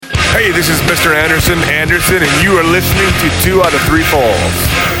Hey, this is Mr. Anderson, and you are listening to 2 Out of 3 Falls.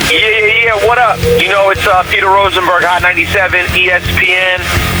 Yeah, what up? You know, it's Peter Rosenberg, Hot 97, ESPN,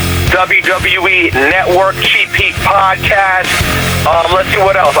 WWE Network, Cheap Heat Podcast. Let's see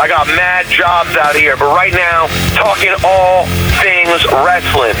what else. I got mad jobs out here, but right now, talking all things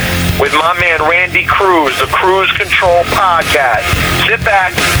wrestling with my man Randy Cruz, the Cruise Control Podcast. Sit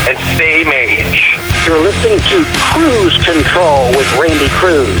back and stay mage. You're listening to Cruise Control with Randy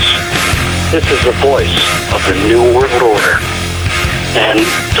Cruz. This is the voice of the New World Order,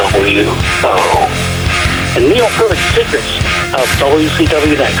 NWO, and Neil Perfect Secrets of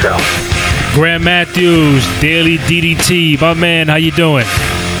WCW Nitro. Graham Matthews, Daily DDT. My man, how you doing?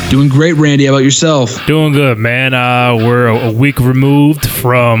 Doing great, Randy. How about yourself? Doing good, man. We're a week removed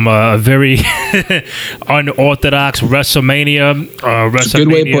from a very unorthodox WrestleMania. That's a good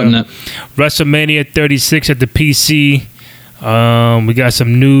way of putting it. WrestleMania 36 at the PC. We got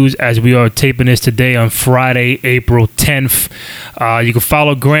some news as we are taping this today on Friday, April 10th. You can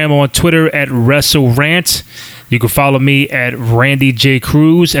follow Graham on Twitter at WrestleRant. You can follow me at Randy J.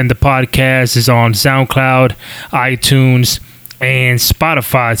 Cruz, and the podcast is on SoundCloud, iTunes, and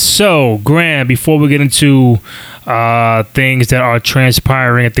Spotify. So, Graham, before we get into things that are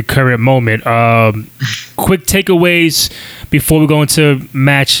transpiring at the current moment, quick takeaways before we go into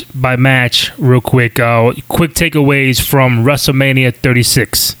match by match real quick. Quick takeaways from WrestleMania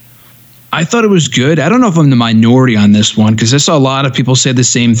 36. I thought it was good. I don't know if I'm the minority on this one because I saw a lot of people say the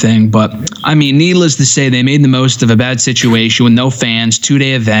same thing. But, I mean, needless to say, they made the most of a bad situation with no fans,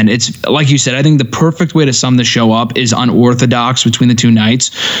 2-day event. It's, like you said, I think the perfect way to sum the show up is unorthodox between the two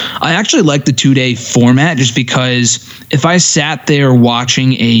nights. I actually like the 2-day format just because if I sat there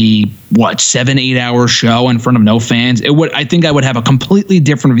watching a 7-8 hour show in front of no fans, I think I would have a completely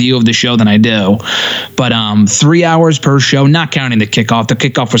different view of the show than I do. But 3 hours per show, not counting the kickoff. The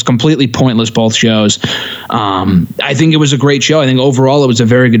kickoff was completely pointless, both shows. I think it was a great show. I think overall it was a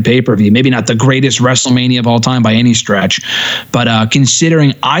very good pay-per-view. Maybe not the greatest WrestleMania of all time by any stretch, but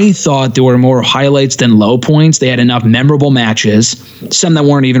considering I thought there were more highlights than low points, they had enough memorable matches, some that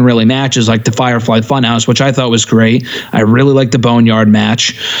weren't even really matches, like the Firefly Funhouse, which I thought was great. I really liked the Boneyard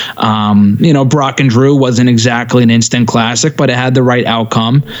match. Brock and Drew wasn't exactly an instant classic, but it had the right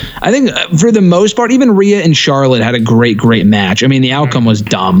outcome. I think for the most part, even Rhea and Charlotte had a great match. I mean, the outcome was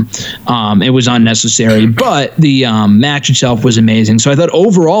dumb. It was unnecessary, but the match itself was amazing. So I thought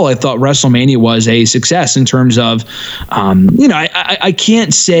WrestleMania was a success in terms of, I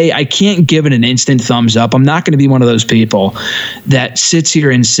can't give it an instant thumbs up. I'm not going to be one of those people that sits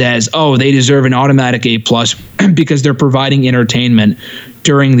here and says, oh, they deserve an automatic A+ because they're providing entertainment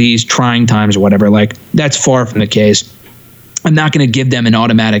during these trying times or whatever. Like, that's far from the case. I'm not going to give them an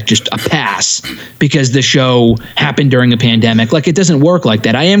automatic just a pass because the show happened during a pandemic. Like, it doesn't work like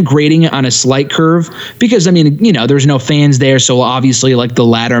that. I am grading it on a slight curve because, there's no fans there. So obviously, like, the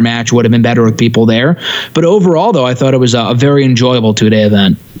ladder match would have been better with people there. But overall, though, I thought it was a very enjoyable 2-day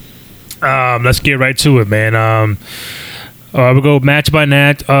event. Let's get right to it, man. We'll go match by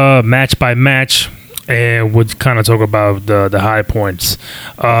match. And we'll kind of talk about the high points.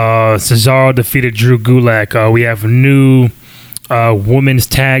 Cesaro defeated Drew Gulak. We have new women's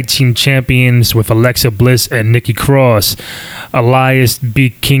tag team champions with Alexa Bliss and Nikki Cross. Elias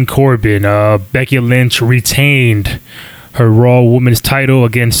beat King Corbin. Becky Lynch retained her Raw Women's title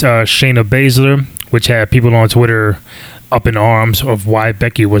against Shayna Baszler, which had people on Twitter up in arms of why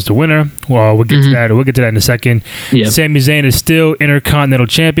Becky was the winner. Well, we'll get to that. We'll get to that in a second. Yep. Sami Zayn is still Intercontinental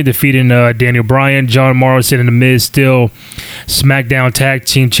Champion, defeating Daniel Bryan. John Morrison and The Miz still SmackDown Tag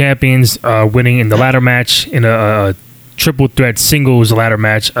Team Champions, winning in the ladder match in a triple threat singles ladder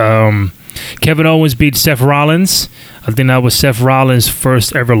match. Kevin Owens beat Seth Rollins. I think that was Seth Rollins'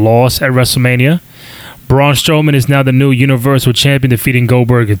 first ever loss at WrestleMania. Braun Strowman is now the new Universal Champion, defeating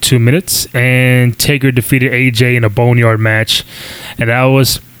Goldberg in 2 minutes. And Taker defeated AJ in a Boneyard match. And that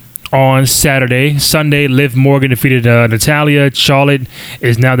was on Saturday. Sunday, Liv Morgan defeated Natalya. Charlotte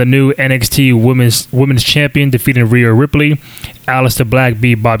is now the new NXT Women's Champion, defeating Rhea Ripley. Aleister Black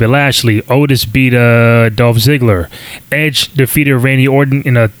beat Bobby Lashley. Otis beat Dolph Ziggler. Edge defeated Randy Orton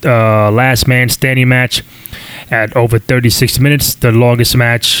in a last man standing match at over 36 minutes, the longest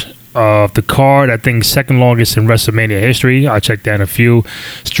match of the card. I think second longest in WrestleMania history. I'll check that in a few.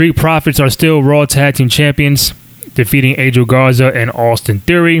 Street Profits are still Raw Tag Team Champions, defeating Angel Garza and Austin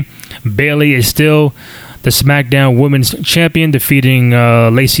Theory. Bayley is still the SmackDown Women's Champion, defeating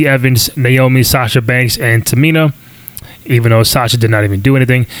Lacey Evans, Naomi, Sasha Banks, and Tamina, even though Sasha did not even do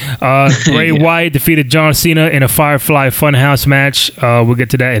anything. Bray Wyatt defeated John Cena in a Firefly Funhouse match. We'll get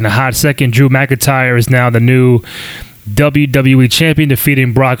to that in a hot second. Drew McIntyre is now the new WWE champion,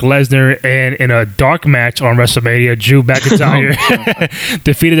 defeating Brock Lesnar, and in a dark match on WrestleMania, Drew McIntyre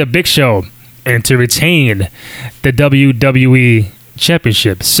defeated the Big Show and to retain the WWE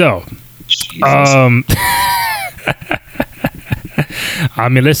championship. So, I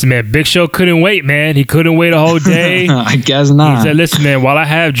mean, listen, man, Big Show couldn't wait, man. He couldn't wait a whole day. I guess not. He said, listen, man, while I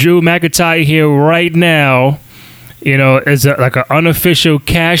have Drew McIntyre here right now, you know, as like an unofficial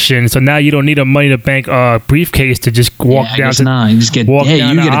cash-in, so now you don't need a Money in the Bank briefcase to just walk down. You just get, walk hey,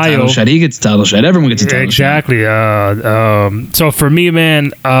 down you the get a title aisle. shot. He gets a title shot. Everyone gets a title Exactly. So for me, man,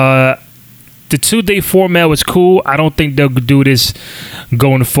 the 2-day format was cool. I don't think they'll do this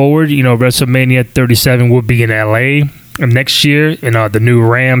going forward. You know, WrestleMania 37 will be in LA next year in the new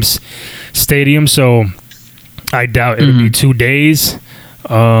Rams Stadium. So I doubt it'll be 2 days.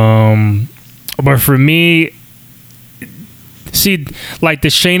 But for me, see, like the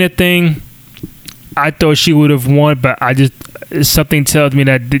Shayna thing, I thought she would have won, but something tells me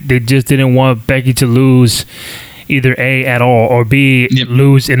that they just didn't want Becky to lose either A, at all, or B,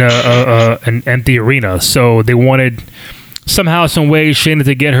 lose in an empty arena. So they wanted somehow, some way, Shayna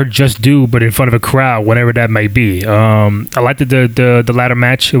to get her just due, but in front of a crowd, whatever that might be. I liked the ladder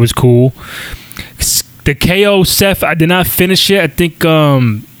match. It was cool. The KO Seth, I did not finish it. I think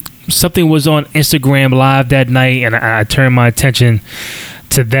something was on Instagram Live that night, and I turned my attention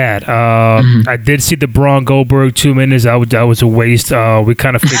to that. I did see the Braun Goldberg 2 minutes. That was a waste. We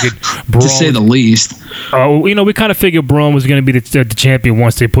kind of figured Braun, to say the least. you know, we kind of figured Braun was going to be the champion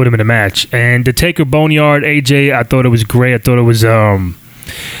once they put him in the match. And the Taker Boneyard AJ, I thought it was great. I thought it was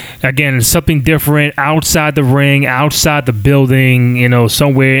again, something different, outside the ring, outside the building, you know,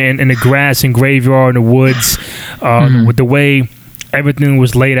 somewhere in the grass and graveyard in the woods, with the way everything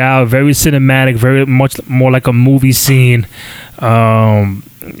was laid out, very cinematic, very much more like a movie scene.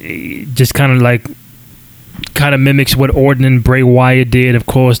 Just kind of mimics what Orton and Bray Wyatt did. Of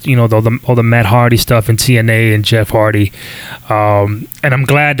course, you know, all the Matt Hardy stuff in TNA and Jeff Hardy. And I'm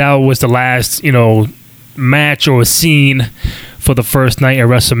glad that was the last, you know, match or scene for the first night at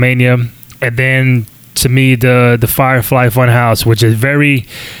WrestleMania. And then, to me, the Firefly Funhouse, which is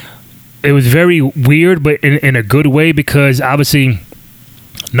it was very weird, but in a good way, because obviously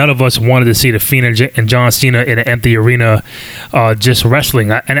none of us wanted to see The Fiend and John Cena in an empty arena just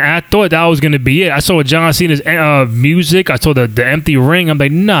wrestling. And I thought that was going to be it. I saw John Cena's music. I saw the empty ring. I'm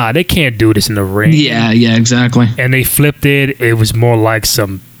like, nah, they can't do this in the ring. Yeah, exactly. And they flipped it. It was more like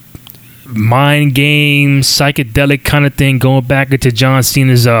some mind game, psychedelic kind of thing, going back into John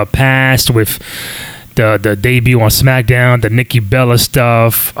Cena's past with the debut on SmackDown, the Nikki Bella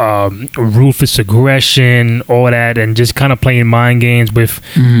stuff, Ruthless Aggression, all that, and just kind of playing mind games with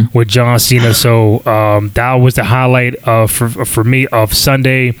John Cena. So that was the highlight for me of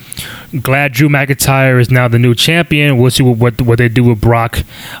Sunday. Glad Drew McIntyre is now the new champion. We'll see what they do with Brock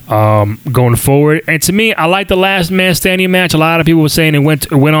going forward. And to me, I like the last man standing match. A lot of people were saying it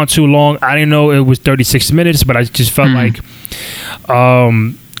went on too long. I didn't know it was 36 minutes, but I just felt like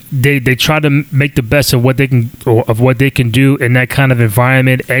they try to make the best of what they can do in that kind of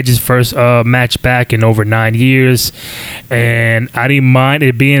environment. Edge's first match back in over 9 years, and I didn't mind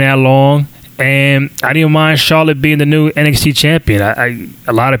it being that long, and I didn't mind Charlotte being the new NXT champion.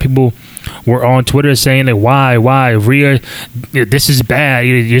 A lot of people were on Twitter saying that why Rhea, this is bad.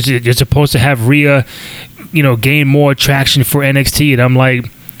 You're supposed to have Rhea, you know, gain more attraction for NXT, and I'm like,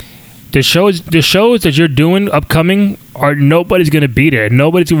 The shows that you're doing upcoming nobody's going to be there.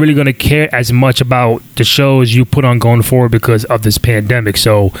 Nobody's really going to care as much about the shows you put on going forward because of this pandemic.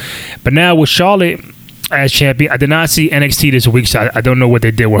 So, but now with Charlotte as champion, I did not see NXT this week, so I don't know what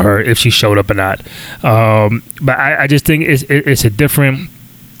they did with her, if she showed up or not. But I just think it's a different.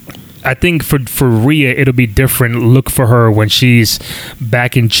 I think for Rhea, it'll be different look for her when she's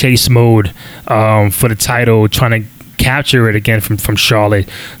back in chase mode for the title, trying to capture it again from Charlotte.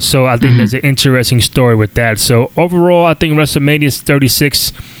 So I think there's an interesting story with that. So overall, I think WrestleMania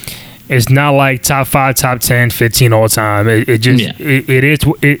 36 is not like top 5, top 10, 15 all time.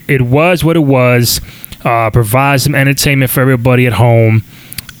 It was what it was. Provides some entertainment for everybody at home.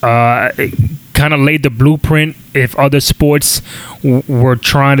 It kind of laid the blueprint if other sports were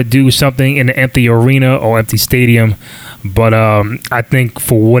trying to do something in an empty arena or empty stadium. But I think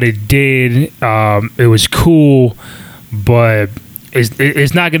for what it did, it was cool. But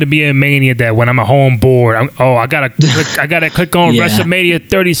it's not going to be a Mania that when I'm at home bored, I gotta click on WrestleMania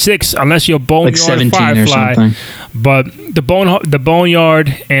 36 unless you're Boneyard like Firefly. But the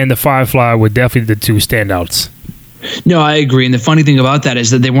Boneyard and the Firefly were definitely the two standouts. No, I agree. And the funny thing about that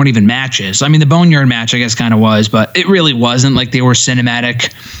is that they weren't even matches. I mean, the Boneyard match, I guess, kind of was, but it really wasn't. Like, they were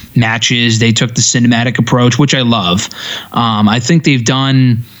cinematic matches. They took the cinematic approach, which I love. I think they've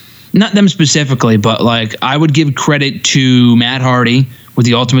done, not them specifically, but like, I would give credit to Matt Hardy with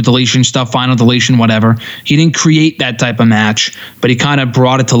the Ultimate Deletion stuff, Final Deletion, whatever. He didn't create that type of match, but he kind of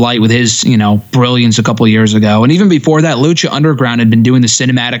brought it to light with his, brilliance a couple of years ago. And even before that, Lucha Underground had been doing the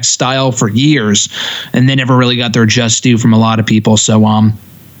cinematic style for years, and they never really got their just due from a lot of people. So,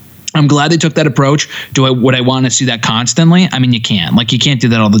 I'm glad they took that approach. Would I want to see that constantly? I mean, you can't. Like, you can't do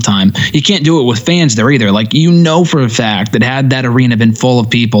that all the time. You can't do it with fans there either. Like, for a fact that had that arena been full of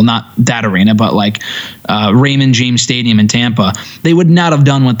people, not that arena, but like Raymond James Stadium in Tampa, they would not have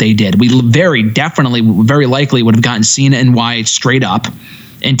done what they did. We very likely would have gotten Cena and Wyatt straight up,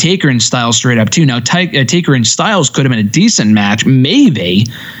 and Taker and Styles straight up too. Now, Taker and Styles could have been a decent match, maybe.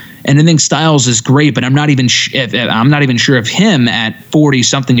 And I think Styles is great, but I'm not even sure if him at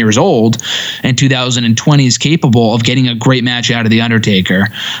 40-something years old and 2020 is capable of getting a great match out of The Undertaker.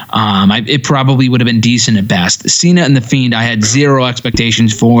 It probably would have been decent at best. Cena and The Fiend, I had zero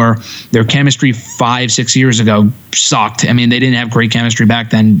expectations for. Their chemistry 5-6 years ago sucked. I mean, they didn't have great chemistry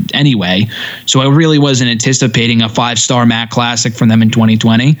back then anyway. So I really wasn't anticipating a 5-star Mac Classic from them in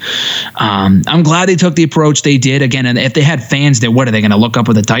 2020. I'm glad they took the approach they did. Again, and if they had fans there, what are they going to look up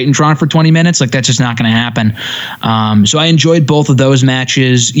with a Titantron for 20 minutes? Like, that's just not going to happen. So I enjoyed both of those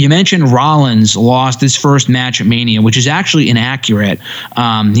matches. You mentioned Rollins lost his first match at Mania, which is actually inaccurate.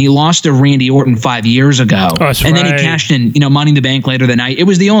 He lost to Randy Orton 5 years ago. Then he cashed in, Money in the Bank later that night.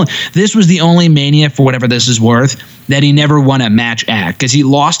 This was the only Mania, for whatever this is worth, that he never won a match at, because he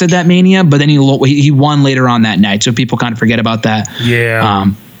lost at that Mania, but then he won later on that night. So people kind of forget about that.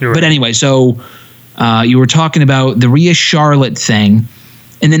 Yeah. But anyway, so you were talking about the Rhea Charlotte thing.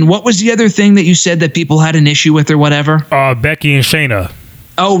 And then what was the other thing that you said that people had an issue with or whatever? Becky and Shayna.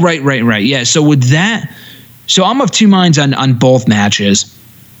 Oh, right. Yeah. So with that, I'm of two minds on both matches,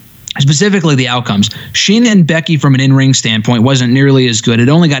 specifically the outcomes. Shayna and Becky, from an in-ring standpoint, wasn't nearly as good. It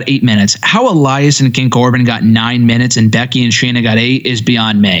only got 8 minutes. How Elias and King Corbin got 9 minutes and Becky and Shayna got 8 is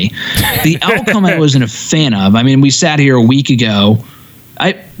beyond me. The outcome I wasn't a fan of. I mean, we sat here a week ago.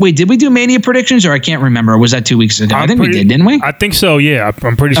 Did we do Mania predictions, or I can't remember? Was that 2 weeks ago? I think we did, didn't we? I think so, yeah.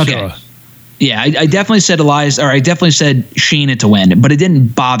 I'm pretty sure. Yeah, I definitely said Elias, or I definitely said Shayna to win, but it didn't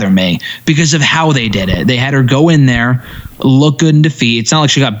bother me because of how they did it. They had her go in there, look good in defeat. It's not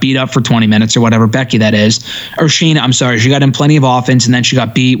like she got beat up for 20 minutes or whatever. Becky, that is. Or Shayna, I'm sorry. She got in plenty of offense, and then she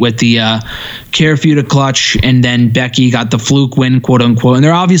got beat with the Kirifuda clutch, and then Becky got the fluke win, quote unquote. And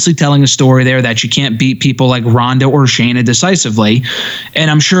they're obviously telling a story there that you can't beat people like Ronda or Shayna decisively. And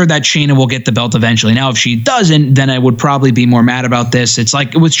I'm sure that Shayna will get the belt eventually. Now, if she doesn't, then I would probably be more mad about this. It's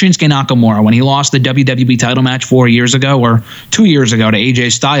like with Shinsuke Nakamura when he lost the WWE title match 4 years ago or 2 years ago to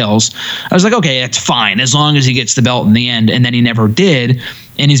AJ Styles. I was like, okay, it's fine as long as he gets the belt in the end. And then he never did,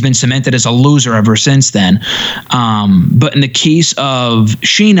 and he's been cemented as a loser ever since then. But in the case of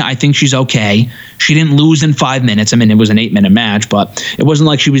Shayna, I think she's okay. She didn't lose in 5 minutes. I mean, it was an 8-minute match, but it wasn't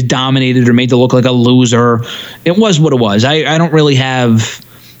like she was dominated or made to look like a loser. It was what it was. I don't really have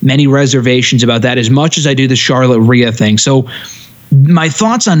many reservations about that as much as I do the Charlotte Rhea thing. So my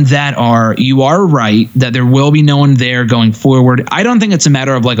thoughts on that are, you are right that there will be no one there going forward. I don't think it's a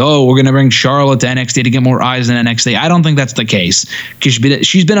matter of like, oh, we're going to bring Charlotte to NXT to get more eyes in NXT. I don't think that's the case, because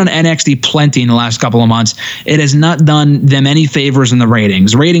she's been on NXT plenty in the last couple of months. It has not done them any favors in the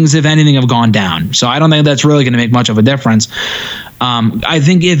ratings. Ratings, if anything, have gone down. So I don't think that's really going to make much of a difference. I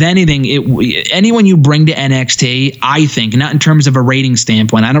think, if anything, anyone you bring to NXT, I think, not in terms of a rating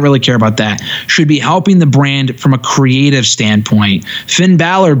standpoint, I don't really care about that, should be helping the brand from a creative standpoint. Finn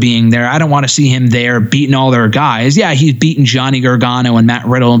Balor being there, I don't want to see him there beating all their guys. Yeah, he's beating Johnny Gargano and Matt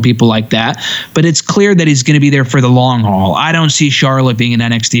Riddle and people like that, but it's clear that he's going to be there for the long haul. I don't see Charlotte being in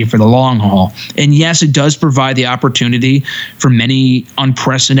NXT for the long haul. And yes, it does provide the opportunity for many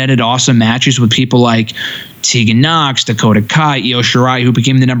unprecedented, awesome matches with people like Tegan Nox, Dakota Kai, Io Shirai, who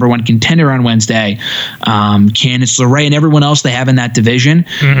became the #1 contender on Wednesday, Candice LeRae, and everyone else they have in that division.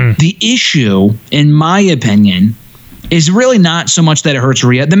 Mm-hmm. The issue, in my opinion, is really not so much that it hurts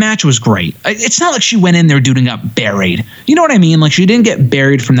Rhea. The match was great. It's not like she went in there, dude, and got buried. You know what I mean? Like, she didn't get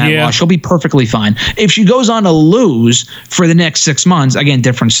buried from that loss. She'll be perfectly fine. If she goes on to lose for the next 6 months, again,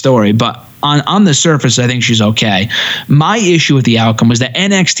 different story. But on the surface, I think she's okay. My issue with the outcome was that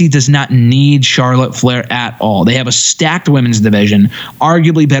NXT does not need Charlotte Flair at all. They have a stacked women's division,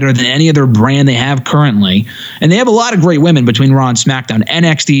 arguably better than any other brand they have currently. And they have a lot of great women between Raw and SmackDown.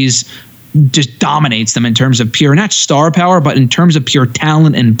 NXT's just dominates them in terms of pure, not star power, but in terms of pure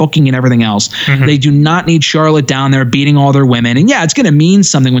talent and booking and everything else. They do not need Charlotte down there beating all their women. And yeah, it's going to mean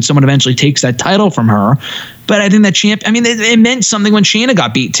something when someone eventually takes that title from her. But I think that it meant something when Shayna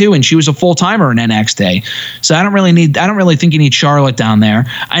got beat too, and she was a full timer in NXT. So I don't really think you need Charlotte down there.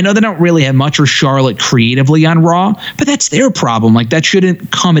 I know they don't really have much for Charlotte creatively on Raw, but that's their problem. Like, that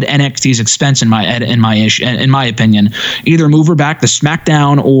shouldn't come at NXT's expense in my opinion. Either move her back to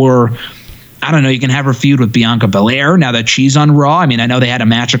SmackDown, or I don't know, you can have her feud with Bianca Belair now that she's on Raw. I mean, I know they had a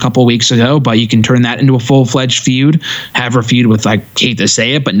match a couple of weeks ago, but you can turn that into a full-fledged feud. Have her feud with, I hate to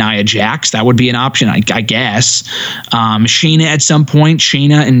say it, but Nia Jax. That would be an option, I guess. Shayna at some point,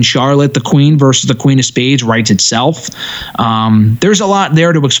 Shayna and Charlotte, the Queen versus the Queen of Spades, writes itself. There's a lot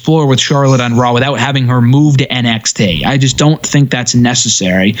there to explore with Charlotte on Raw without having her move to NXT. I just don't think that's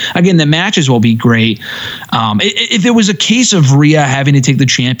necessary. Again, the matches will be great. If it was a case of Rhea having to take the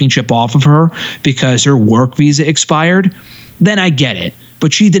championship off of her because her work visa expired, then I get it.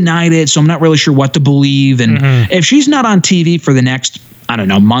 But she denied it, so I'm not really sure what to believe. And if she's not on TV for the next, I don't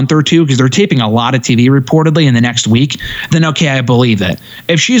know, month or two, because they're taping a lot of TV reportedly in the next week, then okay, I believe it.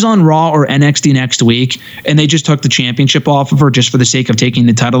 If she's on Raw or NXT next week and they just took the championship off of her just for the sake of taking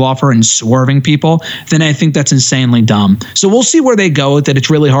the title off her and swerving people, then I think that's insanely dumb. So we'll see where they go with it. It's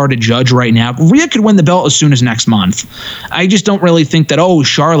really hard to judge right now. Rhea could win the belt as soon as next month. I just don't really think that,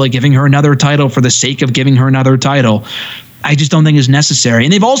 Charlotte giving her another title for the sake of giving her another title, I just don't think is necessary.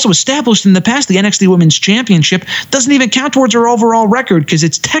 And they've also established in the past the NXT Women's Championship doesn't even count towards her overall record because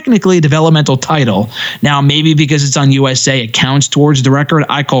it's technically a developmental title. Now, maybe because it's on USA, it counts towards the record.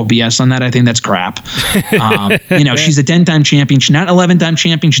 I call BS on that. I think that's crap. She's a 10-time champion. She's not an 11-time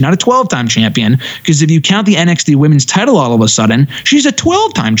champion. She's not a 12-time champion, because if you count the NXT Women's title all of a sudden, she's a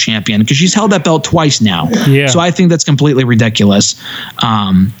 12-time champion because she's held that belt twice now. Yeah. So I think that's completely ridiculous.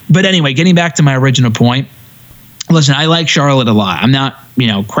 But anyway, getting back to my original point, listen, I like Charlotte a lot. I'm not,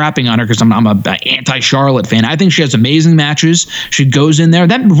 crapping on her because I'm an anti-Charlotte fan. I think she has amazing matches. She goes in there.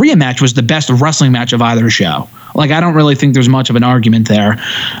 That Rhea match was the best wrestling match of either show. Like, I don't really think there's much of an argument there.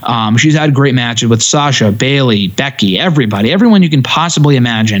 She's had great matches with Sasha, Bayley, Becky, everyone you can possibly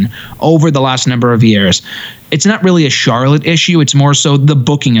imagine over the last number of years. It's not really a Charlotte issue. It's more so the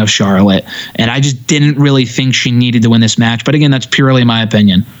booking of Charlotte. And I just didn't really think she needed to win this match. But again, that's purely my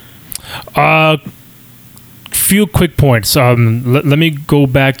opinion. Few quick points. Let me go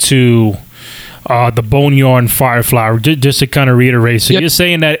back to the Boneyard Firefly, just to kind of reiterate. So You're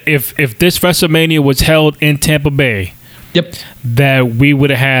saying that if this WrestleMania was held in Tampa Bay, that we would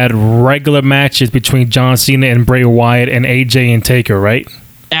have had regular matches between John Cena and Bray Wyatt and AJ and Taker, right?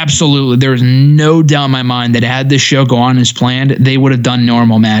 Absolutely. There's no doubt in my mind that had this show go on as planned, they would have done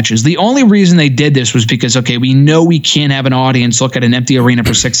normal matches. The only reason they did this was because, we know we can't have an audience look at an empty arena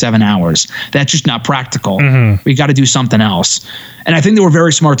for 6-7 hours. That's just not practical. We got to do something else. And I think they were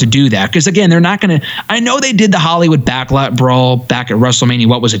very smart to do that because, again, they're not going to – I know they did the Hollywood Backlash Brawl back at WrestleMania.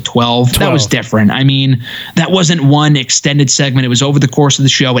 What was it, 12? That was different. I mean, that wasn't one extended segment. It was over the course of the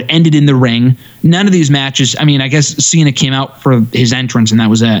show. It ended in the ring. None of these matches – I mean, I guess Cena came out for his entrance and that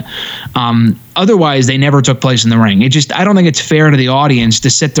was it. Otherwise, they never took place in the ring. I don't think it's fair to the audience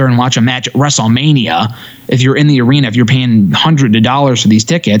to sit there and watch a match at WrestleMania if you're in the arena, if you're paying hundreds of dollars for these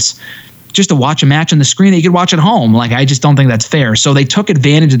tickets, just to watch a match on the screen that you could watch at home. Like, I just don't think that's fair. So they took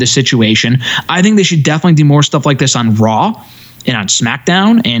advantage of the situation. I think they should definitely do more stuff like this on Raw and on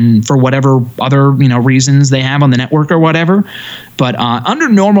SmackDown and for whatever other, reasons they have on the network or whatever. But under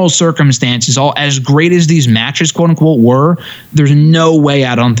normal circumstances, all as great as these matches, quote unquote, were, there's no way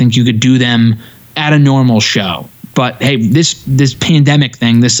I don't think you could do them at a normal show. But hey, this pandemic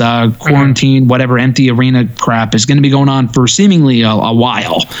thing, this quarantine, whatever, empty arena crap is going to be going on for seemingly a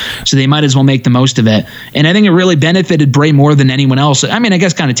while. So they might as well make the most of it. And I think it really benefited Bray more than anyone else. I mean, I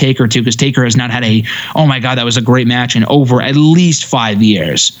guess kind of Taker too, because Taker has not had oh my God, that was a great match in over at least 5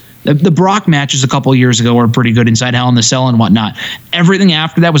 years. The Brock matches a couple of years ago were pretty good inside Hell in the Cell and whatnot. Everything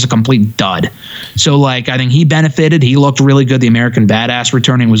after that was a complete dud. So, I think he benefited. He looked really good. The American Badass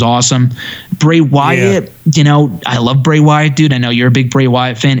returning was awesome. Bray Wyatt, I love Bray Wyatt, dude. I know you're a big Bray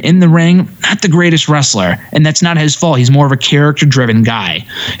Wyatt fan. In the ring, not the greatest wrestler. And that's not his fault. He's more of a character-driven guy.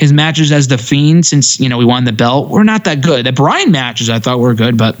 His matches as The Fiend, since, we won the belt, were not that good. The Bryan matches I thought were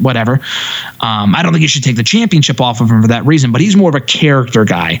good, but whatever. I don't think you should take the championship off of him for that reason, but he's more of a character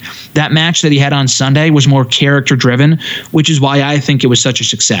guy. That match that he had on Sunday was more character-driven, which is why I think it was such a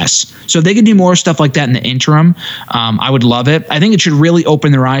success. So if they can do more stuff like that in the interim, I would love it. I think it should really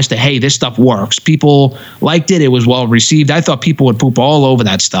open their eyes to, hey, this stuff works. People liked it. It was well received. I thought people would poop all over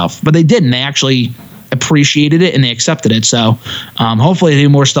that stuff, but they didn't. They actually appreciated it and they accepted it. So hopefully they do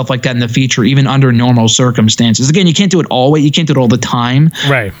more stuff like that in the future, even under normal circumstances. Again, you can't do it always. You can't do it all the time.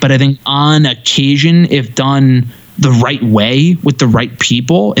 Right. But I think on occasion, if done the right way with the right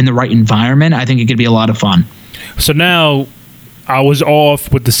people in the right environment, I think it could be a lot of fun. So now I was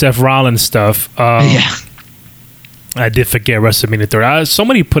off with the Seth Rollins stuff. Yeah. I did forget WrestleMania 30.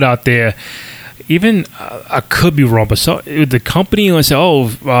 Somebody put out there, even I could be wrong, but the company would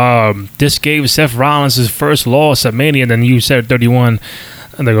say, this gave Seth Rollins his first loss at Mania, and then you said 31.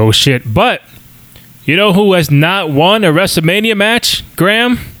 And they go, oh, shit. But you know who has not won a WrestleMania match,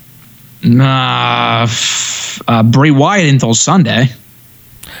 Graham? Bray Wyatt until Sunday.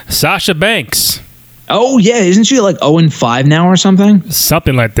 Sasha Banks. Oh, yeah. Isn't she like 0-5 now or something?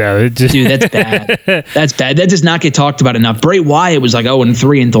 Something like that. Dude, that's bad. That's bad. That does not get talked about enough. Bray Wyatt was like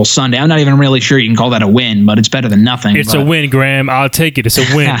 0-3 until Sunday. I'm not even really sure you can call that a win, but it's better than nothing. It's a win, Graham. I'll take it. It's a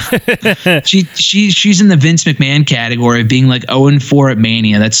win. She's in the Vince McMahon category of being like 0-4 at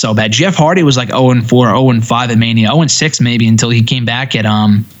Mania. That's so bad. Jeff Hardy was like 0-4, 0-5 at Mania, 0-6 maybe until he came back at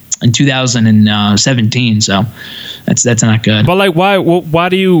in 2017. So that's not good. But like, why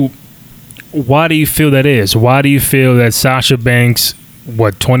do you feel that is? Why do you feel that Sasha Banks,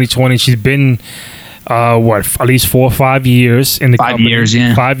 2020, she's been, at least 4 or 5 years in the 5 company, years,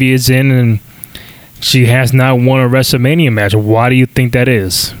 yeah. 5 years in, and she has not won a WrestleMania match. Why do you think that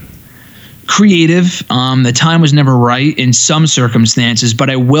is? Creative. The time was never right in some circumstances, but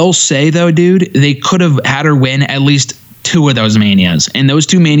I will say though, dude, they could have had her win at least 2 of those Manias, and those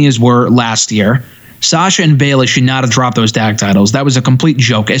 2 Manias were last year. Sasha and Bayley should not have dropped those tag titles. That was a complete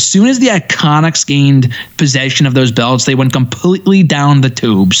joke. As soon as the Iconics gained possession of those belts, they went completely down the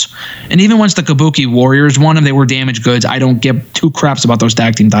tubes. And even once the Kabuki Warriors won them, they were damaged goods. I don't give 2 craps about those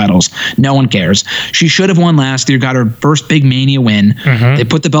tag team titles. No one cares. She should have won last year, got her first big Mania win. Mm-hmm. They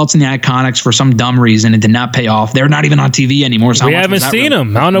put the belts in the Iconics for some dumb reason. It did not pay off. They're not even on TV anymore. So we haven't seen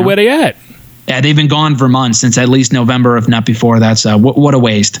them. I don't know where they at. Yeah, they've been gone for months, since at least November, if not before that. So what a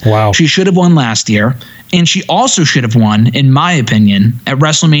waste. Wow. She should have won last year. And she also should have won, in my opinion, at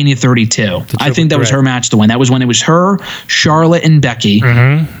WrestleMania 32. I think that was her match to win. That was when it was her, Charlotte, and Becky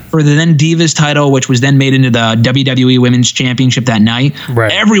for the then Divas title, which was then made into the WWE Women's Championship that night.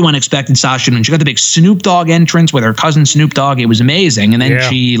 Right. Everyone expected Sasha to win. She got the big Snoop Dogg entrance with her cousin Snoop Dogg. It was amazing. And then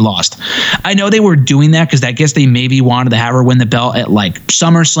she lost. I know they were doing that because I guess they maybe wanted to have her win the belt at like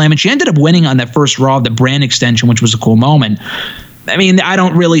SummerSlam. And she ended up winning on that first Raw, the brand extension, which was a cool moment. I mean, I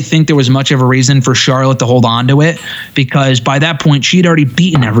don't really think there was much of a reason for Charlotte to hold on to it, because by that point, she'd already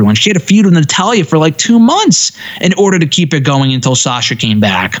beaten everyone. She had a feud with Natalya for like 2 months in order to keep it going until Sasha came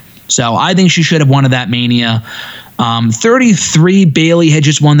back. So I think she should have won that Mania. 33, Bayley had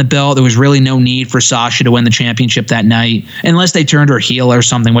just won the belt. There was really no need for Sasha to win the championship that night, unless they turned her heel or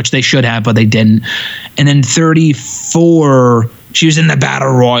something, which they should have, but they didn't. And then 34... she was in the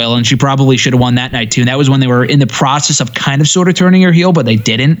Battle Royal, and she probably should have won that night too. And that was when they were in the process of kind of sort of turning her heel, but they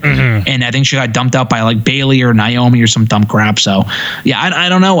didn't. Mm-hmm. And I think she got dumped out by like Bayley or Naomi or some dumb crap. So yeah, I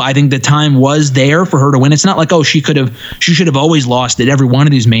don't know. I think the time was there for her to win. It's not like, she should have always lost at every one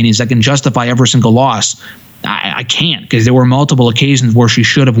of these Manias. I can justify every single loss. I can't, because there were multiple occasions where she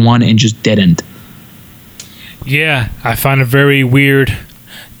should have won and just didn't. Yeah, I find it very weird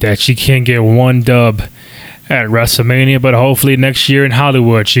that she can't get one dub at WrestleMania, but hopefully next year in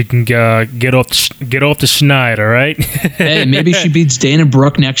Hollywood she can get off the schneid. All right. Hey, maybe she beats Dana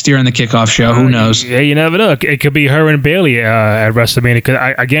Brooke next year on the kickoff show. Who knows? Yeah, you never know. It could be her and Bayley at WrestleMania.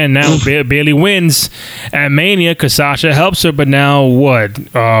 Because again, now Bayley wins at Mania because Sasha helps her. But now what?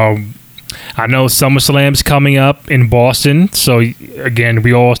 I know SummerSlam's coming up in Boston, so again,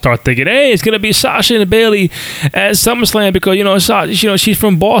 we all start thinking, "Hey, it's gonna be Sasha and Bayley at SummerSlam because she's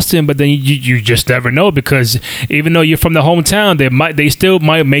from Boston." But then you just never know, because even though you're from the hometown, they still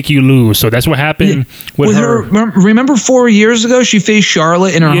might make you lose. So that's what happened with her. Remember 4 years ago, she faced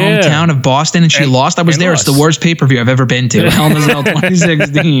Charlotte in her hometown of Boston, and she lost. I was there. It's the worst pay-per-view I've ever been to. Hell in a Cell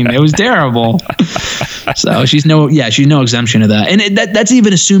 2016. It was terrible. So she's no exemption of that, and that's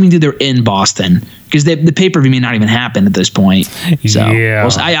even assuming that they're in Boston, because the pay-per-view may not even happen at this point. So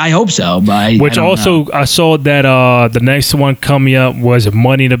I hope so. But I saw that the next one coming up was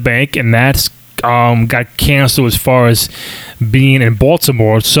Money in the Bank, and that's got canceled as far as being in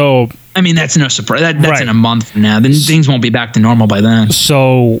Baltimore. So I mean, that's no surprise. That's in a month from now. Then things won't be back to normal by then.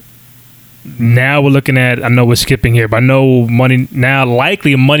 So now we're looking at, I know we're skipping here, but I know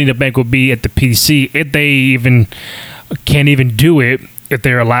likely Money in the Bank will be at the PC, if they even can't even do it, if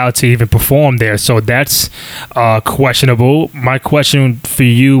they're allowed to even perform there. So that's questionable. My question for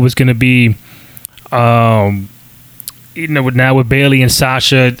you was going to be, now with Bayley and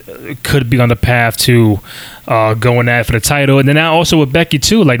Sasha could be on the path to going after the title, and then now also with Becky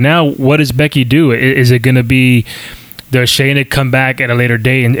too. Like now, what does Becky do? Is it going to be does Shayna come back at a later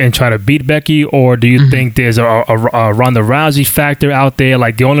date and try to beat Becky, or do you think there's a Ronda Rousey factor out there?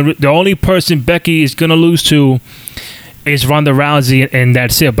 Like the only person Becky is going to lose to is Ronda Rousey, and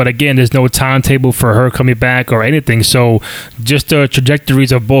that's it. But again, there's no timetable for her coming back or anything. So just the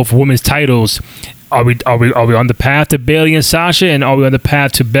trajectories of both women's titles. Are we on the path to Bayley and Sasha, and are we on the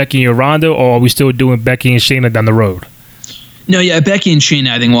path to Becky and Ronda, or are we still doing Becky and Shayna down the road? No, yeah, Becky and Shayna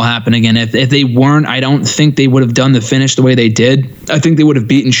I think will happen again. If they weren't, I don't think they would have done the finish the way they did. I think they would have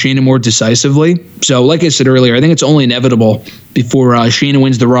beaten Shayna more decisively. So like I said earlier, I think it's only inevitable before Shayna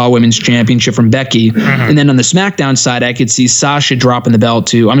wins the Raw Women's Championship from Becky. And then on the SmackDown side, I could see Bayley dropping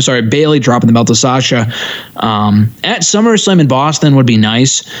the belt to Sasha. At SummerSlam in Boston would be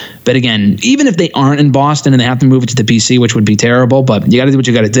nice. But again, even if they aren't in Boston and they have to move it to the PC, which would be terrible, but you got to do what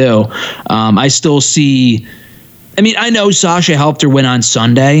you got to do. I still see... I know Sasha helped her win on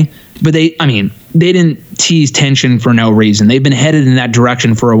Sunday, but they didn't tease tension for no reason. They've been headed in that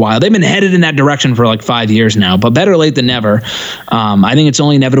direction for a while. They've been headed in that direction for like 5 years now, but better late than never. I think it's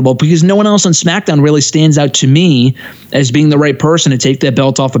only inevitable because no one else on SmackDown really stands out to me as being the right person to take that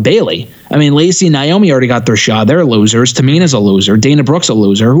belt off of Bayley. Lacey and Naomi already got their shot. They're losers. Tamina's a loser. Dana Brooke's a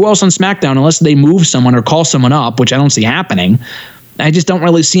loser. Who else on SmackDown, unless they move someone or call someone up, which I don't see happening, I just don't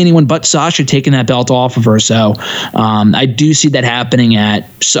really see anyone but Sasha taking that belt off of her. So I do see that happening at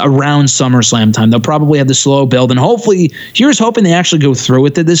around SummerSlam time. They'll probably have the slow build, and hopefully, here's hoping they actually go through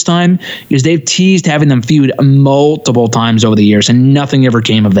with it this time, because they've teased having them feud multiple times over the years, and nothing ever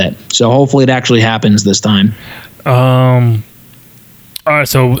came of it. So hopefully it actually happens this time. All right,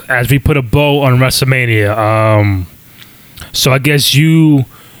 so as we put a bow on WrestleMania, so I guess you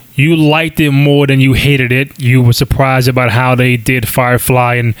liked it more than you hated it. You were surprised about how they did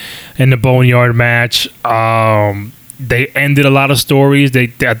Firefly in the Boneyard match. They ended a lot of stories. I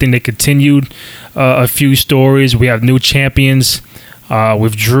think they continued a few stories. We have new champions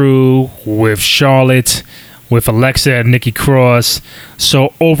with Drew, with Charlotte, with Alexa and Nikki Cross.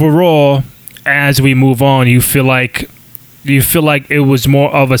 So overall, as we move on, you feel like it was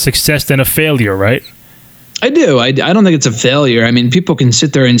more of a success than a failure, right? I do. I don't think it's a failure. People can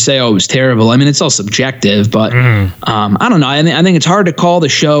sit there and say, oh, it was terrible. It's all subjective, but I don't know. I think it's hard to call the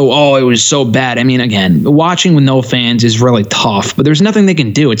show, oh, it was so bad. Again, watching with no fans is really tough, but there's nothing they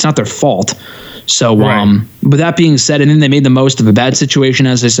can do. It's not their fault. So, with that being said, and then they made the most of a bad situation,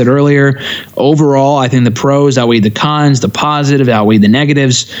 as I said earlier. Overall, I think the pros outweighed the cons, the positive outweighed the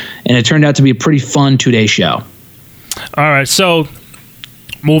negatives, and it turned out to be a pretty fun 2-day show. All right, so...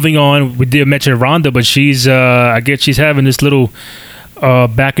 moving on, we did mention Ronda, but she's I guess she's having this little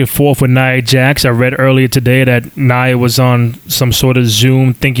back and forth with Nia Jax. I read earlier today that Nia was on some sort of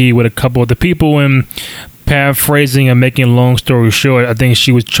Zoom thingy with a couple of the people, and paraphrasing and making a long story short, I think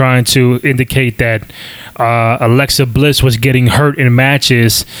she was trying to indicate that Alexa Bliss was getting hurt in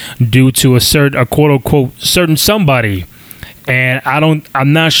matches due to a quote-unquote certain somebody. And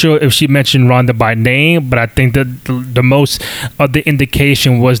I'm not sure if she mentioned Ronda by name, but I think that the most of the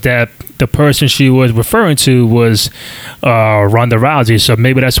indication was that the person she was referring to was Ronda Rousey. So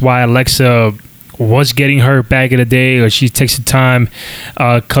maybe that's why Alexa was getting hurt back in the day, or she takes the time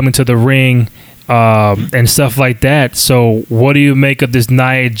coming to the ring and stuff like that. So what do you make of this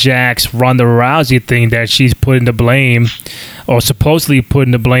Nia Jax Ronda Rousey thing that she's putting the blame, or supposedly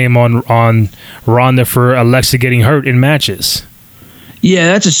putting the blame on Ronda for Alexa getting hurt in matches? Yeah,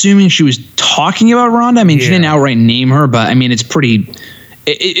 that's assuming she was talking about Ronda. She didn't outright name her, but it's pretty.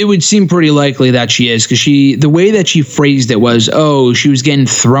 It would seem pretty likely that she is, because the way that she phrased it was, oh, she was getting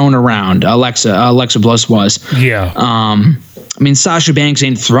thrown around. Alexa Bliss was. Yeah. Sasha Banks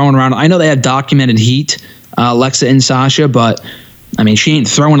ain't thrown around. I know they have documented heat, Alexa and Sasha, but she ain't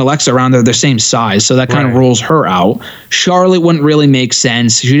throwing Alexa around. They're the same size, so that kind of rules her out. Charlotte wouldn't really make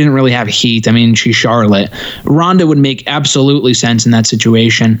sense. She didn't really have heat. She's Charlotte. Ronda would make absolutely sense in that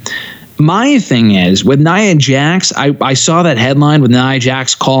situation. My thing is, with Nia Jax, I saw that headline with Nia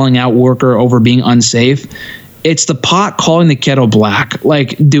Jax calling out Worker over being unsafe. It's the pot calling the kettle black.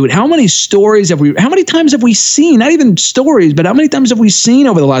 Like, dude, how many times have we seen, not even stories, but how many times have we seen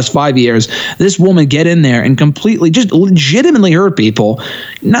over the last 5 years this woman get in there and completely, just legitimately hurt people?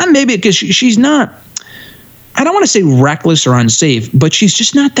 Not maybe because she's not, I don't want to say reckless or unsafe, but she's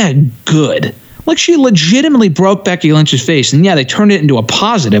just not that good. Like, she legitimately broke Becky Lynch's face. And yeah, they turned it into a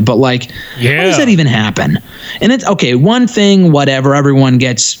positive, but like, how does that even happen? And it's okay, one thing, whatever, everyone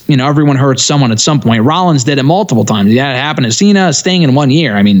gets, everyone hurts someone at some point. Rollins did it multiple times. Yeah, it happened to Cena, staying in 1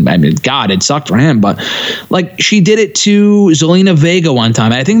 year. I mean, God, it sucked for him. But like, she did it to Zelina Vega one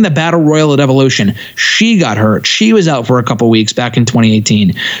time. I think in the Battle Royal at Evolution, she got hurt. She was out for a couple weeks back in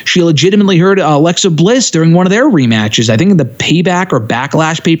 2018. She legitimately hurt Alexa Bliss during one of their rematches. I think in the Payback or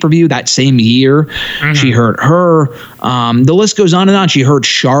Backlash pay-per-view that same year. She hurt her. The list goes on and on. She hurt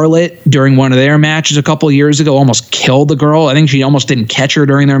Charlotte during one of their matches a couple of years ago, almost killed the girl. I think she almost didn't catch her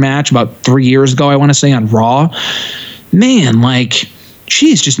during their match about 3 years ago, I want to say, on Raw. Man, like,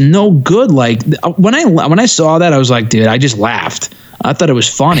 she's just no good. Like, when I saw that, I was like, dude, I just laughed. I thought it was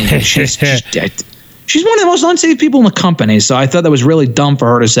funny. She's one of the most unsafe people in the company, so I thought that was really dumb for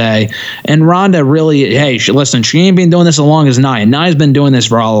her to say. And Ronda really, hey, listen, she ain't been doing this as long as Nia. Nia's been doing this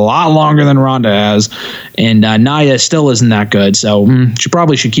for a lot longer than Ronda has, and Nia still isn't that good, so she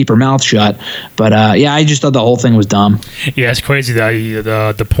probably should keep her mouth shut. But, yeah, I just thought the whole thing was dumb. Yeah, it's crazy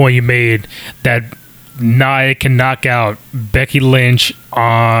that the point you made that Nia can knock out Becky Lynch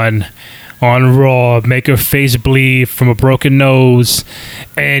on Raw, make her face bleed from a broken nose,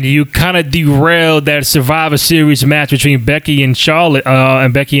 and you kind of derailed that Survivor Series match between Becky and Charlotte,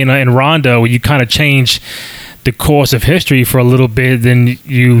 and Becky and Ronda, where you kind of changed the course of history for a little bit. Then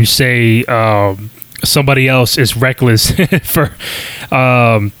you say somebody else is reckless for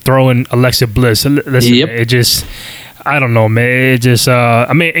throwing Alexa Bliss. Listen, it just, I don't know, man. It just,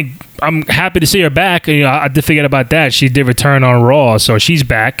 I mean, I'm happy to see her back. I did forget about that. She did return on Raw, so she's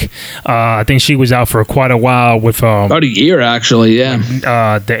back. I think she was out for quite a while with about a year, actually. Yeah.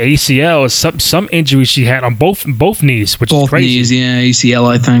 The ACL, some injuries she had on both knees, which is crazy. Both knees, yeah, ACL,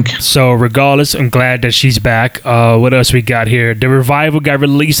 I think. So regardless, I'm glad that she's back. What else we got here? The Revival got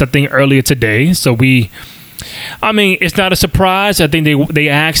released, I think, earlier today. So I mean, it's not a surprise. I think they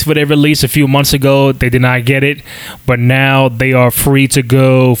asked for their release a few months ago. They did not get it, but now they are free to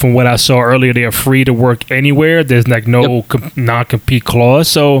go. From what I saw earlier, they are free to work anywhere. There's like no non-compete clause.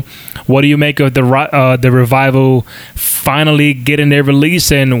 So, what do you make of the Revival finally getting their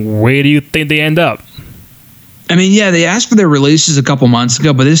release, and where do you think they end up? I mean, yeah, they asked for their releases a couple months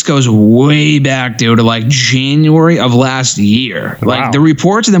ago, but this goes way back, dude, to like January of last year. Wow. Like, the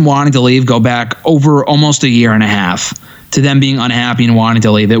reports of them wanting to leave go back over almost a year and a half to them being unhappy and wanting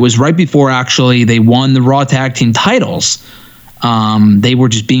to leave. It was right before, actually, they won the Raw Tag Team titles. They were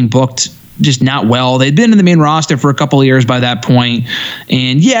just being booked just not well. They'd been in the main roster for a couple of years by that point.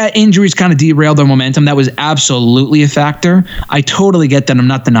 And yeah, injuries kind of derailed their momentum. That was absolutely a factor. I totally get that. I'm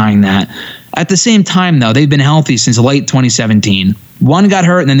not denying that. At the same time, though, they've been healthy since late 2017. One got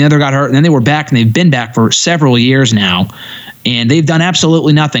hurt, and then the other got hurt, and then they were back, and they've been back for several years now. And they've done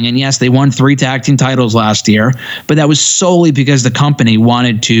absolutely nothing. And yes, they won 3 tag team titles last year, but that was solely because the company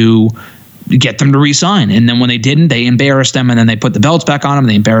wanted to get them to resign. And then when they didn't, they embarrassed them, and then they put the belts back on them, and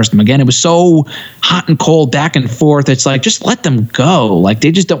they embarrassed them again. It was so hot and cold, back and forth. It's like, just let them go. Like,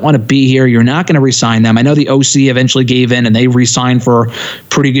 they just don't want to be here. You're not going to resign them. I know the OC eventually gave in, and they resigned for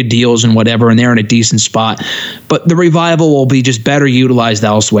pretty good deals and whatever, and they're in a decent spot. But the Revival will be just better utilized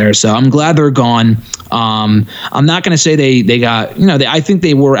elsewhere. So I'm glad they're gone. I'm not going to say they got, I think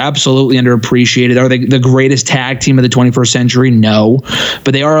they were absolutely underappreciated. Are they the greatest tag team of the 21st century? No,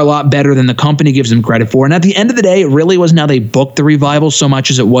 but they are a lot better than the company gives them credit for. And at the end of the day, it really wasn't how they booked the Revival so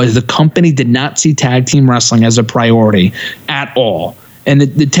much as it was the company did not see tag team wrestling as a priority at all. And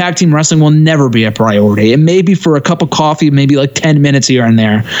the tag team wrestling will never be a priority. It may be for a cup of coffee, maybe like 10 minutes here and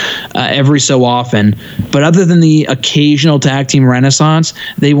there, every so often. But other than the occasional tag team renaissance,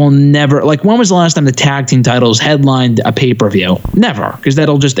 they will never. Like, when was the last time the tag team titles headlined a pay-per-view? Never, because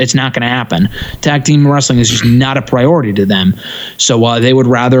it's not going to happen. Tag team wrestling is just not a priority to them. So they would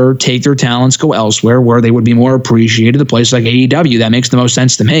rather take their talents, go elsewhere where they would be more appreciated. A place like AEW, that makes the most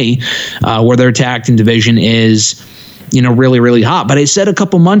sense to me, where their tag team division is really, really hot. But I said a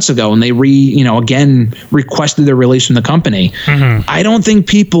couple months ago, and they again requested their release from the company. Mm-hmm. I don't think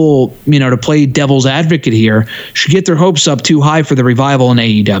people, to play devil's advocate here, should get their hopes up too high for the Revival in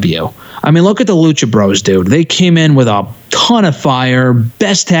AEW. I mean, look at the Lucha Bros, dude. They came in with a ton of fire,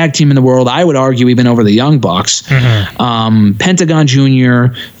 best tag team in the world. I would argue even over the Young Bucks. Mm-hmm. Pentagon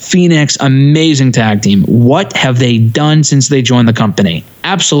Jr., Phoenix, amazing tag team. What have they done since they joined the company?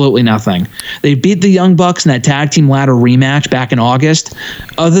 Absolutely nothing. They beat the Young Bucks in that tag team ladder rematch back in August.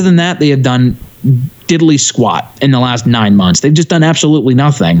 Other than that, they have done diddly squat in the last 9 months. They've just done absolutely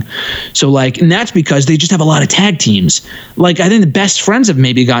nothing. So, and that's because they just have a lot of tag teams. I think the Best Friends have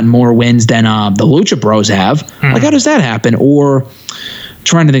maybe gotten more wins than the Lucha Bros have. How does that happen? Or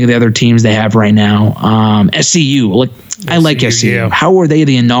trying to think of the other teams they have right now. SCU. I like SCU. Yeah. How are they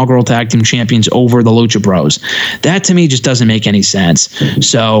the inaugural tag team champions over the Lucha Bros? That to me just doesn't make any sense.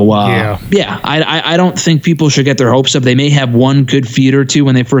 So I don't think people should get their hopes up. They may have one good feud or two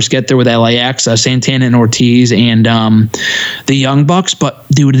when they first get there with LAX, Santana and Ortiz, and the Young Bucks. But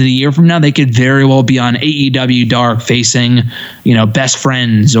dude, a year from now, they could very well be on AEW Dark facing, Best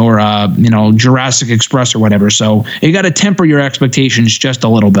Friends or Jurassic Express or whatever. So you got to temper your expectations just a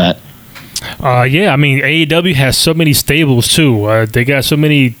little bit. I mean, AEW has so many stables too. They got so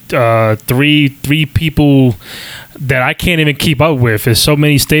many three people that I can't even keep up with. There's so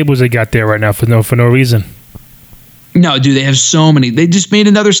many stables they got there right now for no reason. No, dude, they have so many. They just made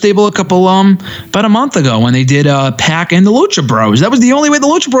another stable about a month ago when they did Pac and the Lucha Bros. That was the only way the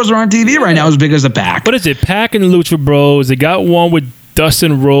Lucha Bros are on TV right now is because of Pac. What is it? Pac and the Lucha Bros. They got one with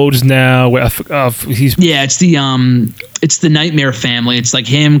Dustin Rhodes now. It's the Nightmare Family. It's like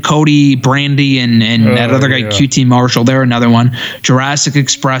him, Cody, Brandy, and that other guy, QT Marshall. They're another one. Jurassic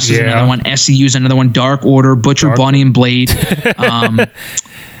Express is another one. SCU's another one. Dark Order, Butcher, Bunny, and Blade.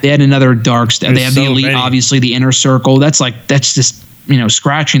 They had another Dark. They have the Elite, obviously, the Inner Circle. That's just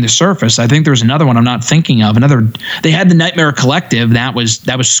scratching the surface. I think there's another one I'm not thinking of. They had the Nightmare Collective. That was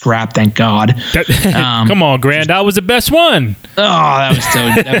scrapped. Thank God. Come on, Grand. That was the best one. Oh,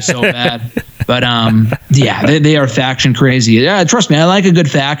 that was so bad. But they are faction crazy. Yeah, trust me, I like a good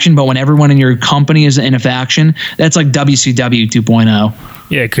faction. But when everyone in your company is in a faction, that's like WCW 2.0.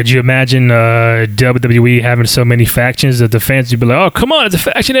 Yeah, could you imagine WWE having so many factions that the fans would be like, "Oh, come on, it's a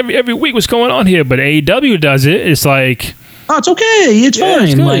faction every week. What's going on here?" But AEW does it. It's like, oh, it's okay. It's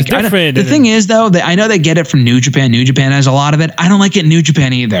fine. It's different. The thing is, though, I know they get it from New Japan. New Japan has a lot of it. I don't like it in New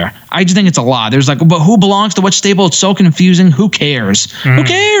Japan either. I just think it's a lot. There's but who belongs to what stable? It's so confusing. Who cares? Mm. Who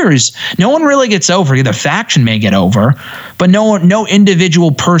cares? No one really gets over. The faction may get over, but no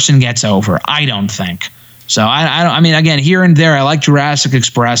individual person gets over. I don't think. So I mean, again, here and there, I like Jurassic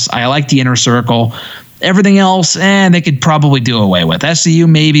Express. I like the Inner Circle. Everything else, they could probably do away with. SCU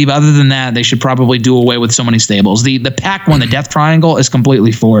maybe, but other than that, they should probably do away with so many stables. The Pac one, the Death Triangle, is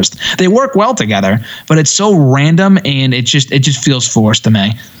completely forced. They work well together, but it's so random and it just feels forced to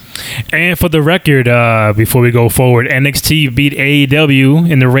me. And for the record, before we go forward, NXT beat AEW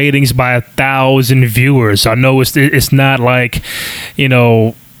in the ratings by 1,000 viewers. I know it's not like,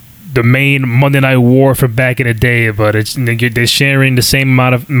 the main Monday Night War from back in the day, but they're sharing the same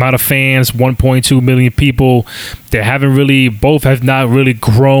amount of fans, 1.2 million people. Both have not really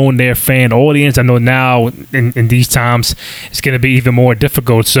grown their fan audience. I know now in these times it's going to be even more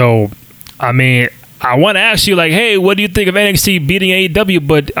difficult. So, I mean, I want to ask you, like, hey, what do you think of NXT beating AEW?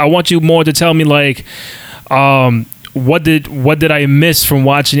 But I want you more to tell me, like, what did I miss from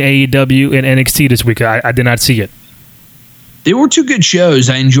watching AEW and NXT this week? I did not see it. They were two good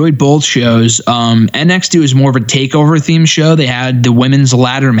shows. I enjoyed both shows. NXT was more of a takeover theme show. They had the women's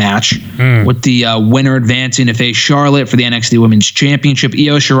ladder match with the winner advancing to face Charlotte for the NXT Women's Championship.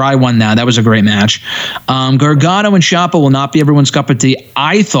 Io Shirai won that. That was a great match. Gargano and Ciampa will not be everyone's cup of tea.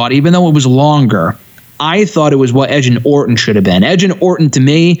 I thought, even though it was longer, I thought it was what Edge and Orton should have been. Edge and Orton, to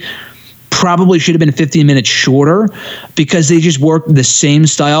me, probably should have been 15 minutes shorter because they just worked the same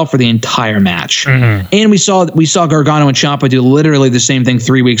style for the entire match. Mm-hmm. And we saw Gargano and Ciampa do literally the same thing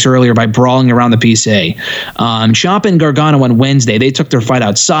 3 weeks earlier by brawling around the PC. Ciampa and Gargano on Wednesday, they took their fight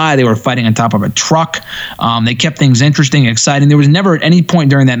outside. They were fighting on top of a truck. They kept things interesting, exciting. There was never at any point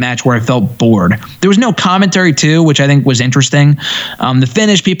during that match where I felt bored. There was no commentary too, which I think was interesting. The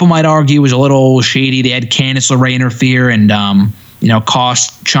finish, people might argue, was a little shady. They had Candice LeRae interfere and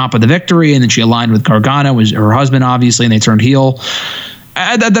cost Ciampa the victory, and then she aligned with Gargano, was her husband, obviously, and they turned heel.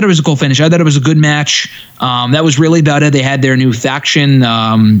 I thought it was a cool finish. I thought it was a good match. That was really about it. They had their new faction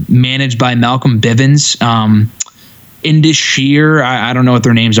managed by Malcolm Bivens. Indus Shear, I don't know what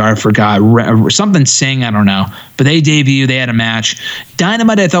their names are. I forgot. Something Singh, I don't know. But they debuted. They had a match.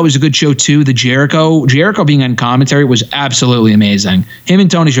 Dynamite, I thought was a good show too. The Jericho being on commentary was absolutely amazing. Him and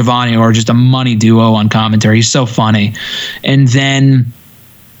Tony Schiavone are just a money duo on commentary. He's so funny. And then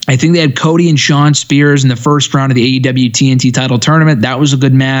I think they had Cody and Shawn Spears in the first round of the AEW TNT title tournament. That was a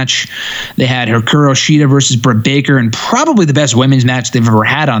good match. They had Hikaru Shida versus Britt Baker, and probably the best women's match they've ever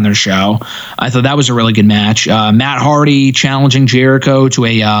had on their show. I thought that was a really good match. Matt Hardy challenging Jericho to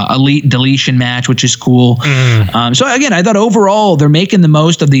a elite deletion match, which is cool. So again, I thought overall they're making the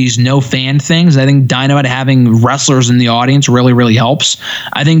most of these no fan things. I think Dynamite having wrestlers in the audience really, really helps.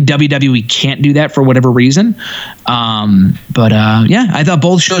 I think WWE can't do that for whatever reason. But I thought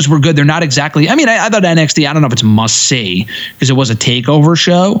both shows shows were good. They're not exactly. I mean, I thought NXT. I don't know if it's must see because it was a takeover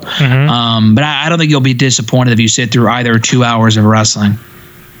show. But I don't think you'll be disappointed if you sit through either 2 hours of wrestling.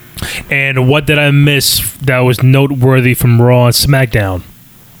 And what did I miss that was noteworthy from Raw and SmackDown?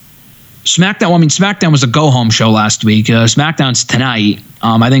 SmackDown was a go-home show last week. SmackDown's tonight.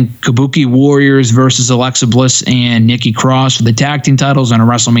 I think Kabuki Warriors versus Alexa Bliss and Nikki Cross for the tag team titles on a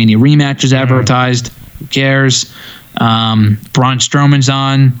WrestleMania rematch is advertised. Who cares? Braun Strowman's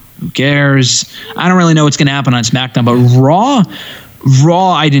on. Who cares? I don't really know what's going to happen on SmackDown, but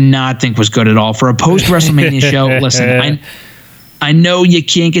Raw I did not think was good at all. For a post-WrestleMania show, listen, I know you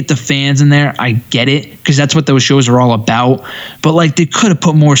can't get the fans in there. I get it because that's what those shows are all about. But like they could have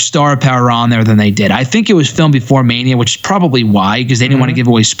put more star power on there than they did. I think it was filmed before Mania, which is probably why because they didn't want to give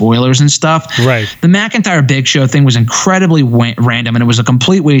away spoilers and stuff. Right. The McIntyre Big Show thing was incredibly random and it was a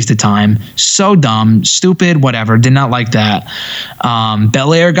complete waste of time. So dumb, stupid, whatever. Did not like that.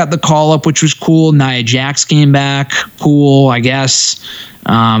 Belair got the call up, which was cool. Nia Jax came back. Cool, I guess.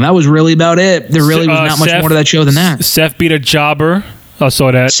 That was really about it. There really was not much more to that show than that. Seth beat a jobber. I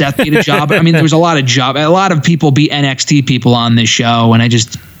saw that. Seth beat a jobber. I mean, there was a lot of people beat NXT people on this show, and I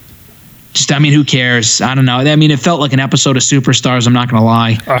just I mean, who cares? I don't know. I mean, it felt like an episode of Superstars. I'm not gonna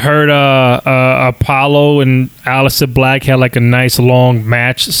lie. I heard Apollo and Aleister Black had like a nice long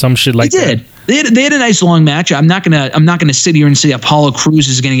match, some shit like that. They had a nice long match. I'm not gonna sit here and say Apollo Crews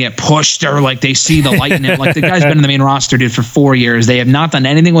is gonna get pushed or like they see the light in him. Like the guy's been in the main roster, dude, for 4 years. They have not done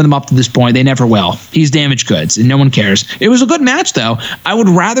anything with him up to this point. They never will. He's damaged goods, and no one cares. It was a good match, though. I would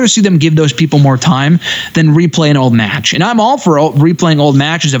rather see them give those people more time than replay an old match. And I'm all for replaying old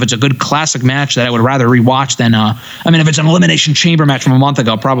matches if it's a good classic match that I would rather rewatch than. I mean, if it's an Elimination Chamber match from a month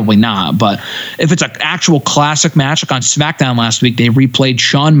ago, probably not. But if it's an actual classic match, like on SmackDown last week, they replayed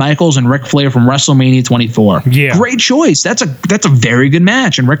Shawn Michaels and Ric Flair from WrestleMania 24. Yeah. Great choice. That's a very good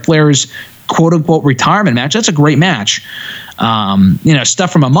match. And Ric Flair's quote unquote retirement match, that's a great match.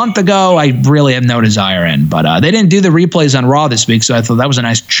 Stuff from a month ago, I really have no desire in. But they didn't do the replays on Raw this week, so I thought that was a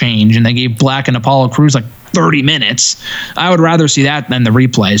nice change. And they gave Black and Apollo Crews like 30 minutes. I would rather see that than the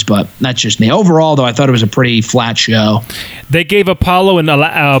replays, but that's just me. Overall, though, I thought it was a pretty flat show. They gave Apollo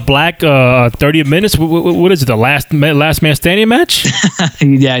and Black 30 minutes. What is it, the last man standing match?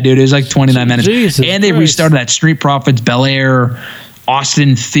 Yeah, dude, it was like 29 minutes. Jesus and they Christ. restarted that Street Profits, Belair,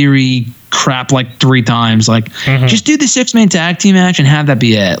 Austin Theory crap like 3 times. Like, just do the 6-man tag team match and have that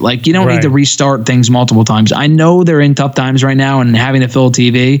be it. Like, you don't need to restart things multiple times. I know they're in tough times right now and having to fill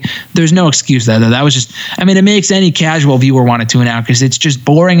TV. There's no excuse there. That was just, I mean, it makes any casual viewer want to tune out because it's just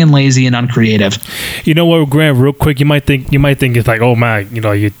boring and lazy and uncreative. You know what, Grant? Real quick, you might think it's like, oh my,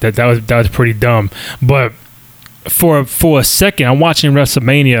 that was pretty dumb. But for a second, I'm watching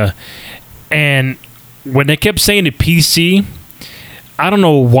WrestleMania, and when they kept saying the PC, I don't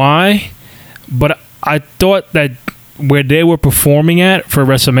know why, but I thought that where they were performing at for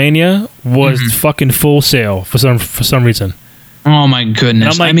WrestleMania was fucking Full Sail for some reason. Oh my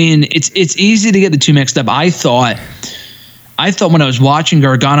goodness! Like, I mean, it's easy to get the two mixed up. I thought when I was watching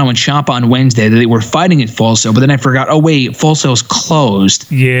Gargano and Ciampa on Wednesday that they were fighting at Full Sail, but then I forgot. Oh wait, Full Sail's closed.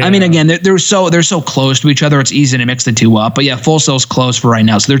 Yeah. I mean, again, they're so close to each other. It's easy to mix the two up. But yeah, Full Sail's closed for right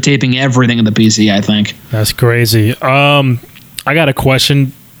now, so they're taping everything in the PC. I think that's crazy. I got a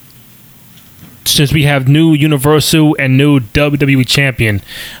question. Since we have new Universal and new WWE champion,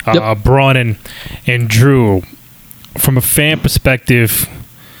 Braun and Drew, from a fan perspective,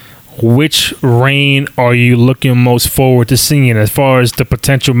 which reign are you looking most forward to seeing as far as the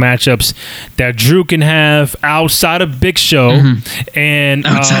potential matchups that Drew can have outside of Big Show and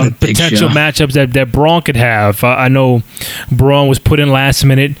potential matchups that Braun could have? I know Braun was put in last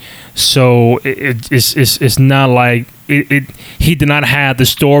minute, so it's not like he did not have the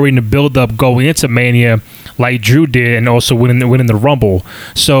story and the build up going into Mania like Drew did, and also winning the Rumble.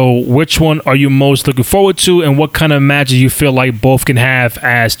 So which one are you most looking forward to, and what kind of matches you feel like both can have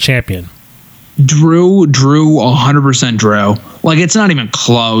as champion? Drew, 100% Drew. Like, it's not even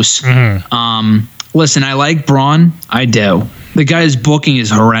close. Listen, I like Braun. I do. The guy's booking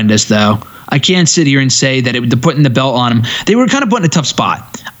is horrendous, though. I can't sit here and say that they're putting the belt on him. They were kind of put in a tough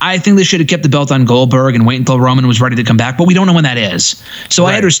spot. I think they should have kept the belt on Goldberg and wait until Roman was ready to come back, but we don't know when that is. So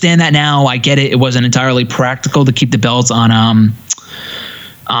I understand that now. I get it. It wasn't entirely practical to keep the belts on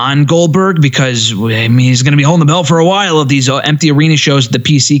Goldberg because, I mean, he's going to be holding the belt for a while if these empty arena shows at the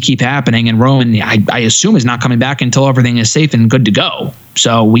PC keep happening. And Roman, I assume, is not coming back until everything is safe and good to go.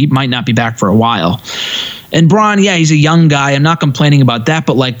 So we might not be back for a while. And Braun, yeah, he's a young guy. I'm not complaining about that.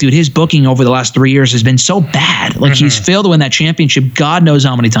 But, like, dude, his booking over the last 3 years has been so bad. Like, he's failed to win that championship God knows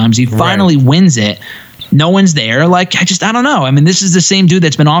how many times. He finally wins it. No one's there. Like, I don't know. I mean, this is the same dude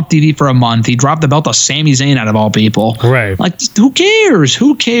that's been off TV for a month. He dropped the belt to Sami Zayn out of all people. Right. Like, who cares?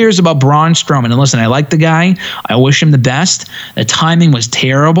 Who cares about Braun Strowman? And listen, I like the guy. I wish him the best. The timing was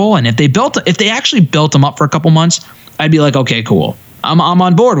terrible. And if they actually built him up for a couple months, I'd be like, okay, cool. I'm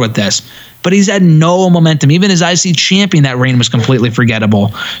on board with this. But he's had no momentum. Even as IC champion, that reign was completely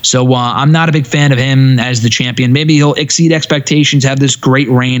forgettable. So I'm not a big fan of him as the champion. Maybe he'll exceed expectations, have this great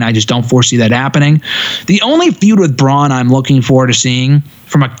reign. I just don't foresee that happening. The only feud with Braun I'm looking forward to seeing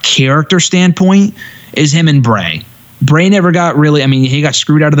from a character standpoint is him and Bray. Bray never got really, I mean, he got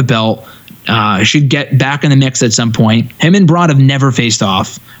screwed out of the belt. Should get back in the mix at some point. Him and Braun have never faced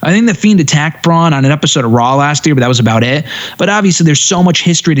off. I think The Fiend attacked Braun on an episode of Raw last year, but that was about it. But obviously, there's so much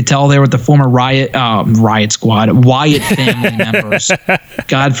history to tell there with the former Riot Squad, Wyatt family members.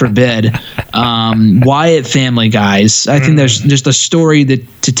 God forbid. Wyatt family guys. I think there's just a story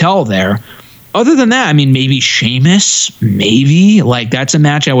to tell there. Other than that, I mean, maybe Sheamus, maybe. Like, that's a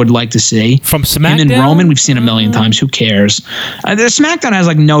match I would like to see. From SmackDown? Him and Roman, we've seen a million times. Who cares? The SmackDown has,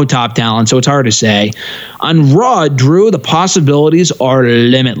 like, no top talent, so it's hard to say. On Raw, Drew, the possibilities are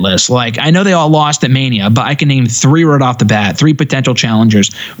limitless. Like, I know they all lost at Mania, but I can name 3 right off the bat, 3 potential challengers.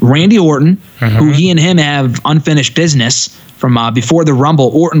 Randy Orton, who he and him have unfinished business from before the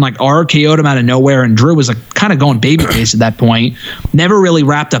Rumble. Orton like RKO'd him out of nowhere, and Drew was like kind of going babyface at that point. Never really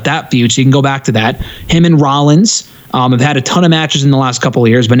wrapped up that feud, so you can go back to that. Him and Rollins have had a ton of matches in the last couple of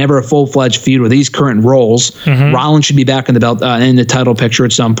years, but never a full-fledged feud with these current roles. Rollins should be back in the belt in the title picture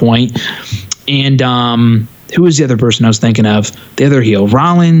at some point. And who was the other person I was thinking of? The other heel,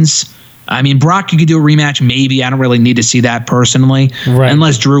 Rollins. I mean, Brock, you could do a rematch, maybe. I don't really need to see that personally,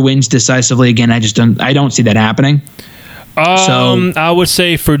 unless Drew wins decisively again. I don't see that happening. So I would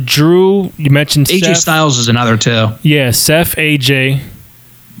say for Drew, you mentioned AJ Seth. Styles is another too. Yeah, Seth, AJ.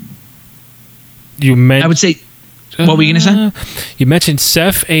 I would say. What were you gonna say? You mentioned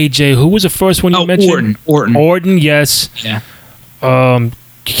Seth, AJ. Who was the first one you mentioned? Orton, yes. Yeah.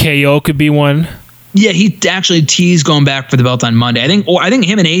 KO could be one. Yeah, he actually teased going back for the belt on Monday. I think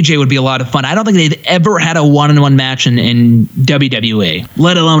him and AJ would be a lot of fun. I don't think they've ever had a one-on-one match in WWE,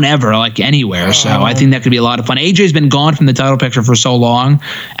 let alone ever, like anywhere. So I think that could be a lot of fun. AJ's been gone from the title picture for so long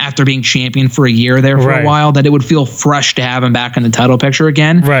after being champion for a year there for a while that it would feel fresh to have him back in the title picture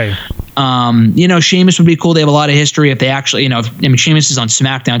again. Right. Sheamus would be cool. They have a lot of history if they actually, Sheamus is on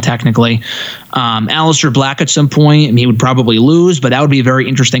SmackDown technically. Aleister Black at some point, he would probably lose, but that would be a very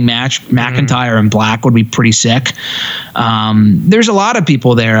interesting match. McIntyre and Black would be pretty sick. There's a lot of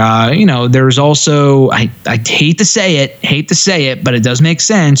people there. There's also, I hate to say it, but it does make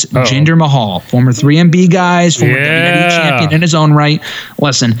sense. Jinder Mahal, former 3MB guys, former WWE champion in his own right.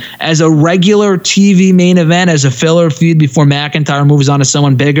 Listen, as a regular TV main event, as a filler feud before McIntyre moves on to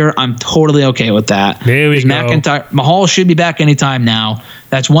someone bigger, I'm totally okay with that. There we go. Mahal should be back anytime now.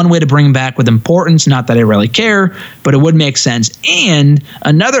 That's one way to bring him back with importance. Not that I really care, but it would make sense. And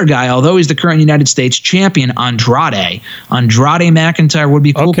another guy, although he's the current United States champion, Andrade McIntyre would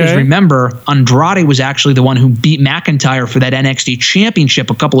be cool because remember, Andrade was actually the one who beat McIntyre for that NXT championship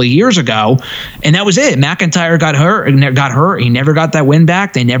a couple of years ago, and that was it. McIntyre got hurt. He never got that win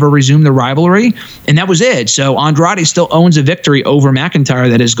back. They never resumed the rivalry, and that was it. So Andrade still owns a victory over McIntyre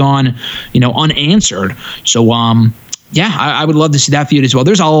that has gone, unanswered. So I would love to see that feud as well.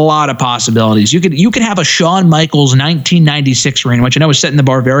 There's a lot of possibilities. You could have a Shawn Michaels 1996 reign, which I know was setting the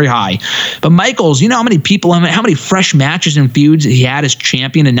bar very high. But Michaels, how many fresh matches and feuds he had as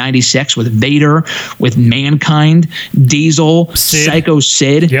champion in 96 with Vader, with Mankind, Diesel, Sid. Psycho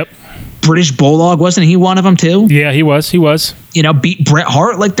Sid. Yep. British Bulldog, wasn't he one of them too? Yeah, he was. Beat Bret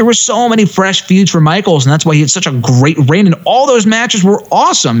Hart. Like, there were so many fresh feuds for Michaels, and that's why he had such a great reign. And all those matches were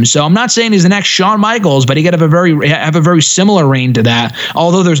awesome. So I'm not saying he's the next Shawn Michaels, but he could have a very similar reign to that.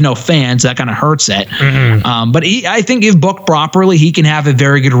 Although there's no fans, that kind of hurts it. But I think if booked properly, he can have a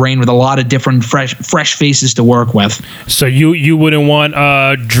very good reign with a lot of different fresh faces to work with. So you wouldn't want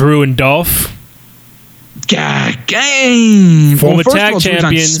Drew and Dolph? Game. Former tag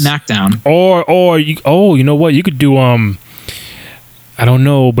champions, SmackDown, or you know what? You could do I don't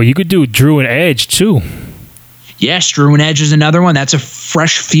know, but you could do Drew and Edge too. Yes, Drew and Edge is another one. That's a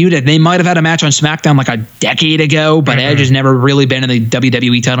fresh feud. They might have had a match on SmackDown like a decade ago, but Edge has never really been in the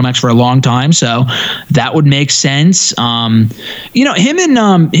WWE title match for a long time, so that would make sense. Him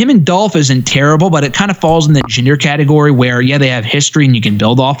and Dolph isn't terrible, but it kind of falls in the Jinder category where, they have history and you can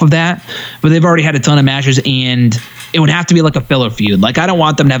build off of that, but they've already had a ton of matches, and it would have to be like a filler feud. Like, I don't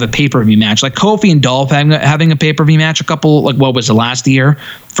want them to have a pay-per-view match. Like Kofi and Dolph having a pay-per-view match what was it, last year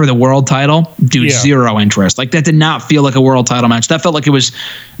for the world title? Dude, zero interest. Like, that did not feel like a world title match. That felt like it was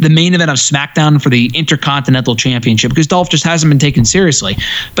the main event of SmackDown for the Intercontinental Championship, because Dolph just hasn't been taken seriously.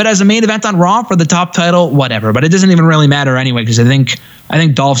 But as a main event on Raw for the top title, whatever. But it doesn't even really matter anyway, because I think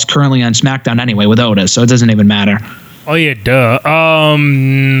Dolph's currently on SmackDown anyway with Otis, so it doesn't even matter. Oh yeah, duh.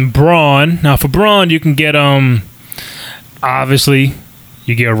 Braun. Now for Braun, you can get obviously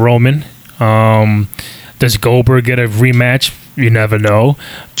you get Roman. Does Goldberg get a rematch? You never know.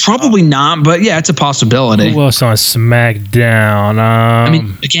 Probably not, but yeah, it's a possibility. Who else on SmackDown? I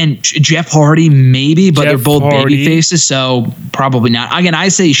mean, again, Jeff Hardy maybe, but they're both baby faces, so probably not. Again, I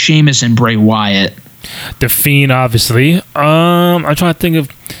say Sheamus and Bray Wyatt. The Fiend, obviously. I'm trying to think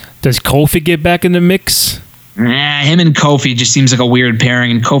of, does Kofi get back in the mix? Him and Kofi just seems like a weird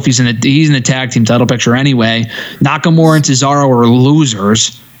pairing, and he's in the tag team title picture anyway. Nakamura and Cesaro are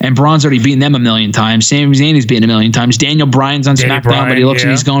losers, and Braun's already beaten them a million times. Sami Zayn's beaten a million times. Daniel Bryan's on SmackDown, but he looks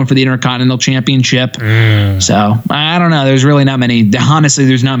like he's going for the Intercontinental Championship. So I don't know. There's really not many. Honestly,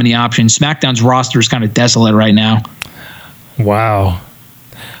 there's not many options. SmackDown's roster is kind of desolate right now. Wow.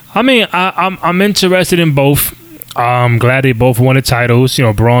 I mean, I'm interested in both. I'm glad they both won the titles. You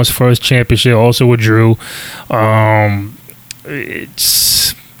know, Braun's first championship, also with Drew.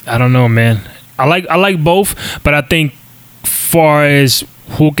 It's, I don't know, man. I like both, but I think far as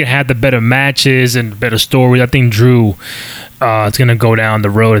who can have the better matches and better stories, I think Drew is going to go down the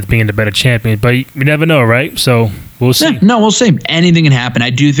road as being the better champion. But you never know, right? So we'll see. No, we'll see. Anything can happen. I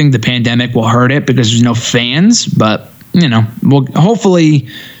do think the pandemic will hurt it because there's no fans, but you know, we'll hopefully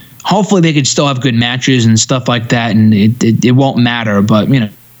they could still have good matches and stuff like that, and it won't matter. But you know,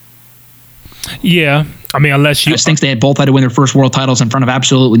 yeah. I mean, unless you... I just think they both had to win their first world titles in front of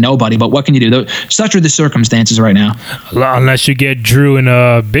absolutely nobody. But what can you do? Such are the circumstances right now. Unless you get Drew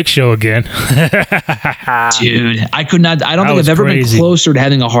and Big Show again. Dude, I could not... I don't think I've ever been closer to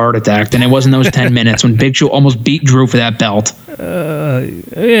having a heart attack than it was in those 10 minutes when Big Show almost beat Drew for that belt. Yeah,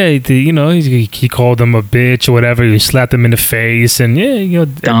 you know, he called him a bitch or whatever. He slapped him in the face, and yeah, you know,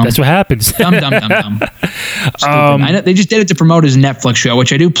 that's what happens. Dumb. I know they just did it to promote his Netflix show,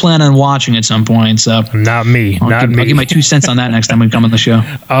 which I do plan on watching at some point. So not me. I'll give my 2 cents on that next time we come on the show.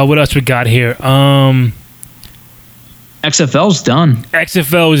 What else we got here? XFL's done.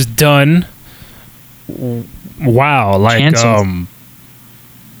 XFL is done. Wow, like canceled.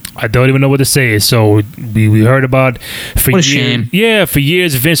 I don't even know what to say. So we heard about for what a years. Shame. Yeah, for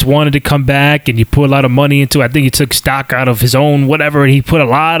years Vince wanted to come back, and he put a lot of money into it. I think he took stock out of his own whatever, and he put a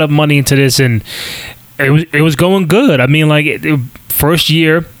lot of money into this, and it was going good. I mean, like first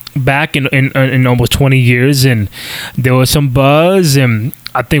year back in almost 20 years, and there was some buzz, and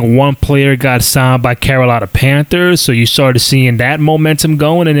I think one player got signed by Carolina Panthers, so you started seeing that momentum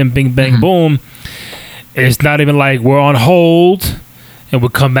going, and then bing bang boom. It's not even like we're on hold and we'll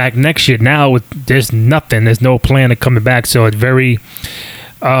come back next year. Now there's nothing. There's no plan of coming back. So it's very,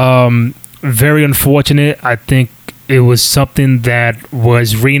 very unfortunate. I think it was something that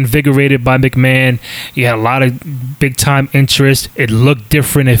was reinvigorated by McMahon. He had a lot of big-time interest. It looked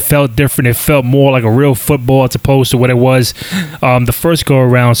different. It felt different. It felt more like a real football as opposed to what it was the first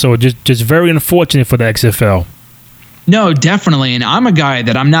go-around. So just very unfortunate for the XFL. No, definitely. And I'm a guy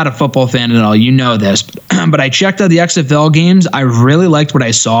that I'm not a football fan at all. You know this. But I checked out the XFL games. I really liked what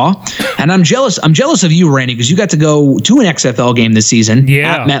I saw. And I'm jealous. I'm jealous of you, Randy, because you got to go to an XFL game this season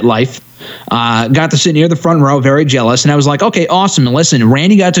at MetLife. Got to sit near the front row, very jealous. And I was like, okay, awesome. And listen,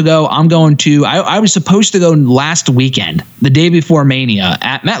 Randy got to go. I'm going to, I was supposed to go last weekend, the day before Mania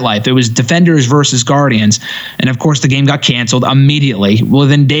at MetLife. It was Defenders versus Guardians. And of course, the game got canceled immediately.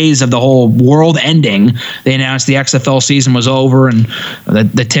 Within days of the whole world ending, they announced the XFL season was over and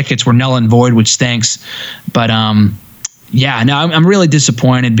the tickets were null and void, which stinks. But, yeah, no, I'm really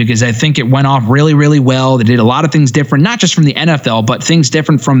disappointed because I think it went off really, really well. They did a lot of things different, not just from the NFL, but things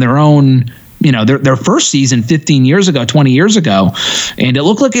different from their own, you know, their first season 15 years ago, 20 years ago. And it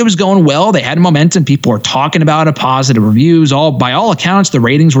looked like it was going well. They had momentum. People were talking about it, positive reviews. By all accounts, the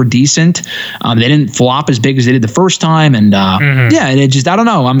ratings were decent. They didn't flop as big as they did the first time. And yeah, it just, I don't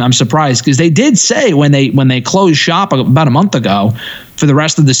know. I'm surprised because they did say when they closed shop about a month ago, for the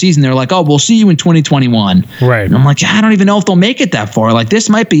rest of the season, they're like, oh, we'll see you in 2021. Right. And I'm like, I don't even know if they'll make it that far. Like, this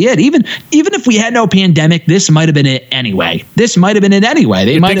might be it. Even if we had no pandemic, this might have been it anyway.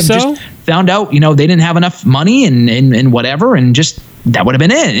 They might have just found out, you know, they didn't have enough money and whatever, and just that would have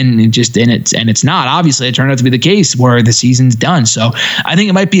been it. And it's not. Obviously, it turned out to be the case where the season's done. So I think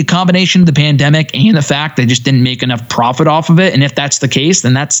it might be a combination of the pandemic and the fact they just didn't make enough profit off of it. And if that's the case,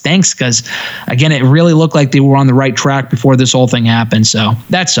 then that stinks because, again, it really looked like they were on the right track before this whole thing happened. So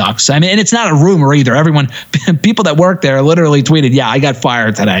that sucks. I mean, and it's not a rumor either. People that work there literally tweeted, yeah, I got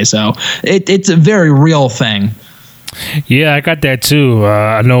fired today. So it's a very real thing. Yeah, I got that too.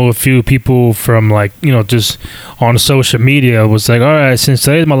 I know a few people from just on social media was like, all right, since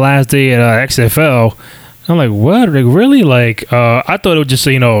today's my last day at XFL. I'm like, what? Like, really? Like, I thought it was just,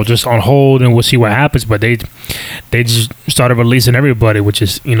 just on hold and we'll see what happens. But they just started releasing everybody, which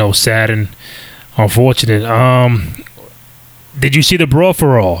is, sad and unfortunate. Did you see the Brawl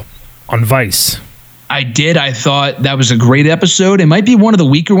for All on Vice? I did. I thought that was a great episode. It might be one of the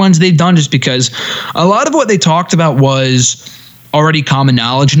weaker ones they've done just because a lot of what they talked about was already common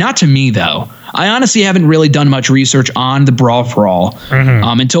knowledge. Not to me, though. I honestly haven't really done much research on the Brawl for All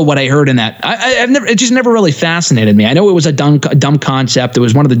until what I heard in that. It just never really fascinated me. I know it was a dumb concept. It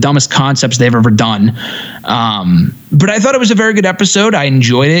was one of the dumbest concepts they've ever done. But I thought it was a very good episode. I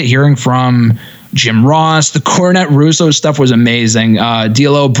enjoyed it, hearing from Jim Ross. The Cornette Russo stuff was amazing.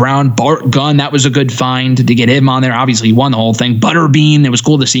 D'Lo Brown, Bart Gunn, that was a good find to get him on there. Obviously, he won the whole thing. Butterbean, it was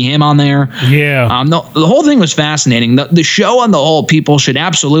cool to see him on there. Yeah. The whole thing was fascinating. The show on the whole, people should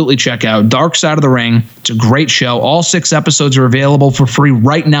absolutely check out Dark Side of the Ring. It's a great show. All 6 episodes are available for free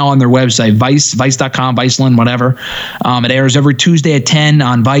right now on their website, Vice.com, Viceland, whatever. It airs every Tuesday at 10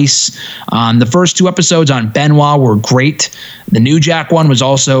 on Vice. The first 2 episodes on Benoit were great. The New Jack one was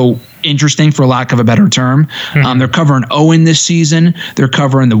also interesting, for lack of a better term. They're covering Owen this season. They're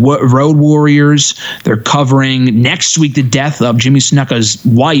covering the Road Warriors. They're covering next week the death of Jimmy Snuka's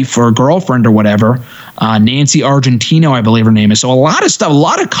wife or girlfriend or whatever. Nancy Argentino, I believe her name is. So a lot of stuff, a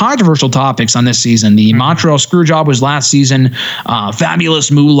lot of controversial topics on this season. The Montreal Screwjob was last season. Fabulous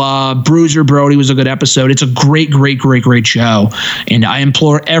Moolah, Bruiser Brody was a good episode. It's a great show, and I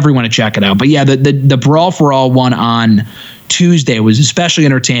implore everyone to check it out. But yeah, the Brawl for All one on Tuesday was especially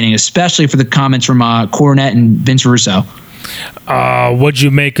entertaining, especially for the comments from Cornette and Vince Russo. What'd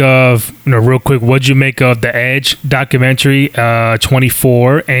you make of, real quick, what'd you make of the Edge documentary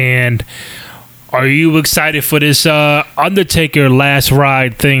 24? And are you excited for this Undertaker last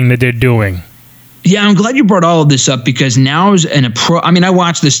ride thing that they're doing? Yeah, I'm glad you brought all of this up because now's I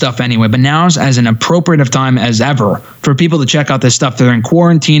watch this stuff anyway, but now's as an appropriate of time as ever for people to check out this stuff. They're in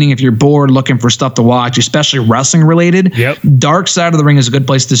quarantining. If you're bored looking for stuff to watch, especially wrestling related, Dark Side of the Ring is a good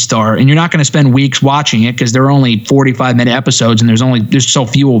place to start. And you're not going to spend weeks watching it because there are only 45-minute episodes and there's so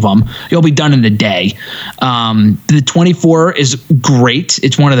few of them. You'll be done in a day. The 24 is great.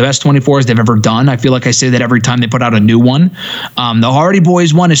 It's one of the best 24s they've ever done. I feel like I say that every time they put out a new one. The Hardy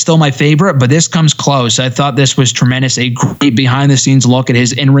Boys one is still my favorite, but this comes close. I thought this was tremendous. A great behind-the-scenes look at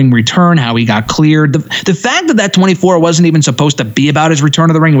his in-ring return, how he got cleared. The fact that 24 wasn't even supposed to be about his return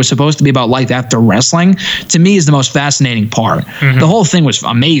to the ring, it was supposed to be about life after wrestling, to me is the most fascinating part. The whole thing was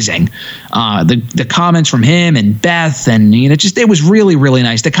amazing. The comments from him and Beth, and it was really, really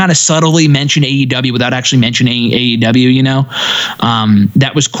nice to kind of subtly mention AEW without actually mentioning AEW,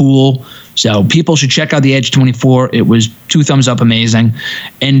 that was cool. So people should check out the Edge 24. It was 2 thumbs up amazing.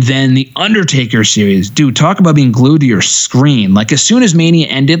 And then the Undertaker series. Dude, talk about being glued to your screen. Like as soon as Mania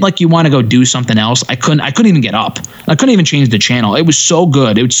ended, like you want to go do something else. I couldn't even get up. I couldn't even change the channel. It was so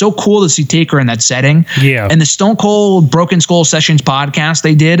good. It was so cool to see Taker in that setting. Yeah. And the Stone Cold Broken Skull Sessions podcast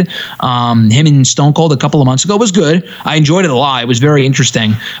they did, him and Stone Cold a couple of months ago, was good. I enjoyed it a lot. It was very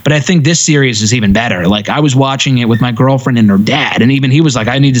interesting. But I think this series is even better. Like I was watching it with my girlfriend and her dad, and even he was like,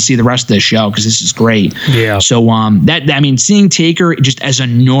 I need to see the rest of this show because this is great. Yeah. So seeing Taker just as a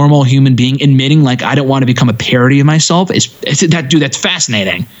normal human being admitting like I don't want to become a parody of myself that's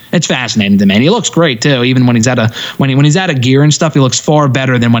fascinating. It's fascinating to me. And he looks great too. Even when he's out of gear and stuff, he looks far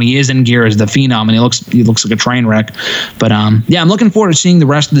better than when he is in gear as the Phenom, and he looks like a train wreck. But I'm looking forward to seeing the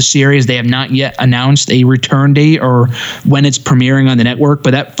rest of the series. They have not yet announced a return date or when it's premiering on the network,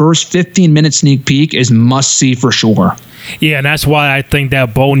 but that first 15-minute sneak peek is must see for sure. Yeah, and that's why I think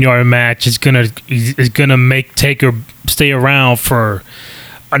that Boneyard match is gonna make Taker stay around for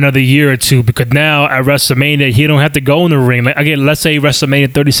another year or two, because now at WrestleMania he don't have to go in the ring. Like again, let's say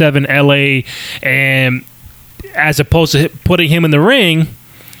WrestleMania 37 LA, and as opposed to putting him in the ring,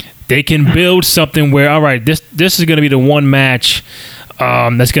 they can build something where, all right, this is gonna be the one match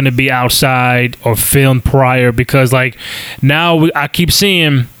that's gonna be outside or filmed prior, because like now I keep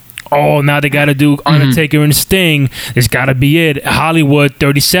seeing oh, now they got to do Undertaker and Sting. It's got to be it. Hollywood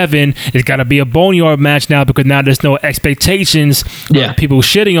 37. It's got to be a Boneyard match now because now there's no expectations. Yeah. People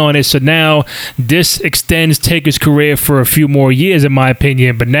shitting on it. So now this extends Taker's career for a few more years, in my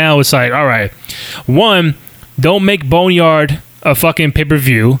opinion. But now it's like, all right, one, don't make Boneyard a fucking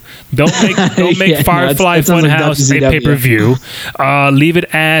pay-per-view. Don't make Firefly Funhouse a pay-per-view. Leave it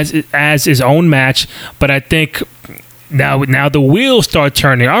as his own match. But I think now the wheels start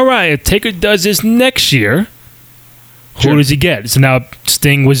turning. All right, if Taker does this next year, who does he get? So now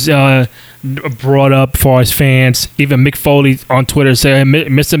Sting was brought up for his fans. Even Mick Foley on Twitter said,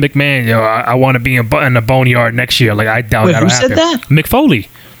 "Mr. McMahon, I want to be in the Boneyard next year." Like, I doubt that'll happen. Who said that? Mick Foley.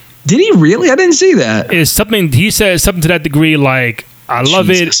 Did he really? I didn't see that. It's something he said something to that degree, like, I love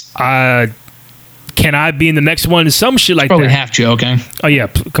it. Can I be in the next one? Some shit like Probably that. half joking. Oh yeah,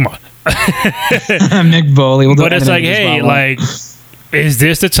 come on. Mick Foley. But it's like, hey, like, is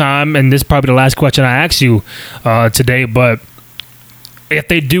this the time? And this is probably the last question I ask you today. But if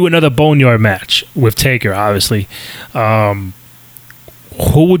they do another Boneyard match with Taker, obviously,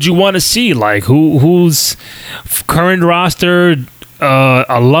 who would you want to see? Like, who's current roster?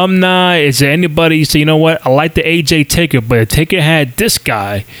 Alumni? Is there anybody you say, you know what, I like the AJ Taker, but if Taker had this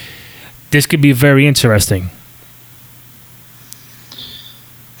guy, this could be very interesting?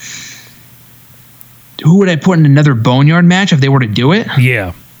 Who would I put in another Boneyard match if they were to do it?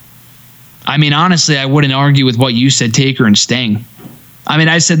 Yeah. I mean, honestly, I wouldn't argue with what you said, Taker and Sting. I mean,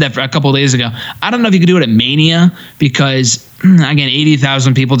 I said that a couple of days ago. I don't know if you could do it at Mania because, again,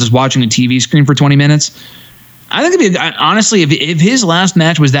 80,000 people just watching a TV screen for 20 minutes. I think it'd be, honestly, if his last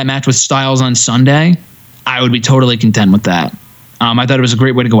match was that match with Styles on Sunday, I would be totally content with that. I thought it was a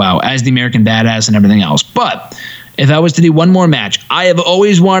great way to go out as the American Badass and everything else. But if I was to do one more match, I have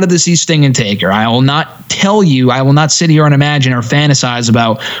always wanted to see Sting and Taker. I will not tell you, I will not sit here and imagine or fantasize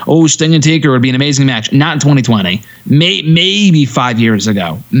about, oh, Sting and Taker would be an amazing match. Not in 2020. Maybe 5 years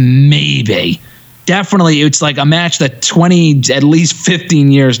ago. Maybe. Definitely, it's like a match that at least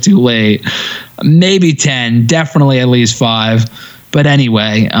 15 years too late. Maybe 10, definitely at least 5. But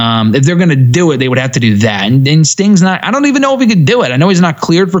anyway, if they're going to do it, they would have to do that. And Sting's not, I don't even know if he could do it. I know he's not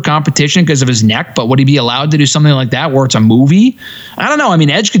cleared for competition because of his neck, but would he be allowed to do something like that where it's a movie? I don't know. I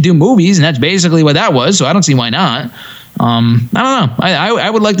mean, Edge could do movies, and that's basically what that was, so I don't see why not. I don't know. I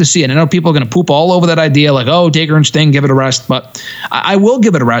would like to see it. I know people are going to poop all over that idea, like, oh, Taker and Sting, give it a rest. But I will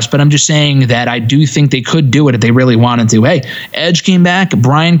give it a rest. But I'm just saying that I do think they could do it if they really wanted to. Hey, Edge came back.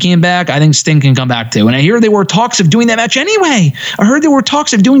 Bryan came back. I think Sting can come back too. And I hear there were talks of doing that match anyway. I heard there were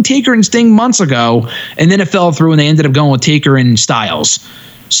talks of doing Taker and Sting months ago. And then it fell through and they ended up going with Taker and Styles.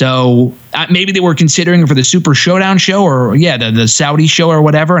 So maybe they were considering it for the Super Showdown show or, the Saudi show or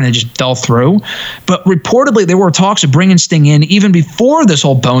whatever, and it just fell through. But reportedly, there were talks of bringing Sting in even before this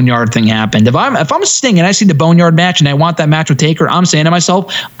whole Boneyard thing happened. If I'm Sting and I see the Boneyard match and I want that match with Taker, I'm saying to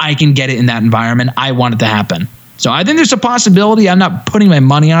myself, I can get it in that environment. I want it to happen. So I think there's a possibility. I'm not putting my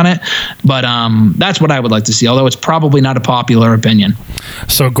money on it, but that's what I would like to see, although it's probably not a popular opinion.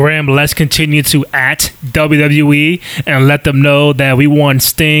 So, Graham, let's continue to at WWE and let them know that we want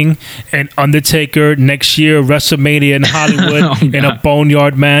Sting and Undertaker next year, WrestleMania in Hollywood in a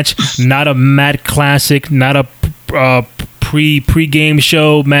Boneyard match, not a Matt Classic, not a pre-game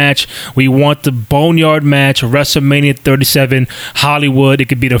show match. We want the Boneyard match, WrestleMania 37, Hollywood. It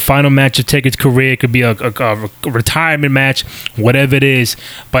could be the final match of Taker's career. It could be a retirement match, whatever it is.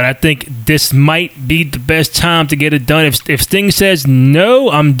 But I think this might be the best time to get it done. If Sting says, no,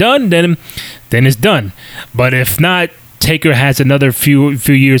 I'm done, then it's done. But if not, Taker has another few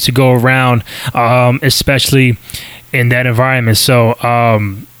years to go around, especially in that environment. So,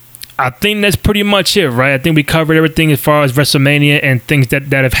 I think that's pretty much it, right? I think we covered everything as far as WrestleMania and things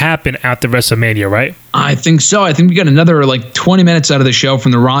that have happened after WrestleMania, right? I think so. I think we got another 20 minutes out of the show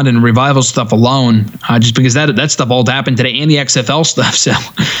from the Ronda and Revival stuff alone, just because that stuff all happened today, and the XFL stuff. So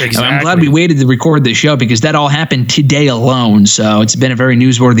exactly. I'm glad we waited to record this show because that all happened today alone. So it's been a very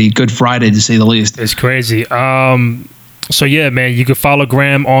newsworthy Good Friday, to say the least. It's crazy. So yeah, man, you can follow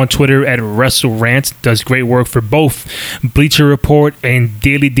Graham on Twitter at WrestleRant. Does great work for both Bleacher Report and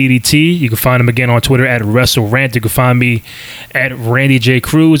Daily DDT. You can find him again on Twitter at WrestleRant. You can find me at Randy J.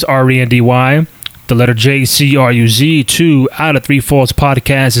 Cruz, RENDY. The letter J, CRUZ. 2 out of 3 Falls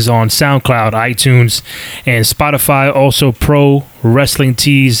podcast is on SoundCloud, iTunes, and Spotify. Also,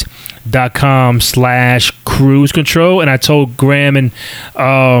 ProWrestlingTees.com/Cruise Control. And I told Graham and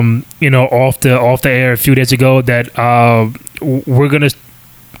off the air a few days ago that we're gonna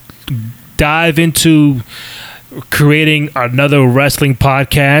dive into creating another wrestling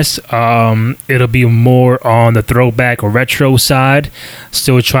podcast. It'll be more on the throwback or retro side.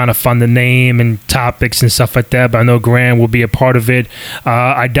 Still trying to find the name and topics and stuff like that, but I know Graham will be a part of it.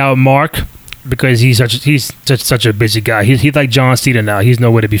 I doubt Mark, because he's such a busy guy. He's like John Cena now. He's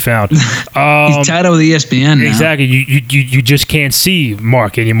nowhere to be found. He's tied up with ESPN now. Exactly. You just can't see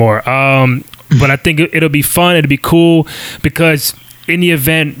Mark anymore. But I think it'll be fun. It'll be cool because in the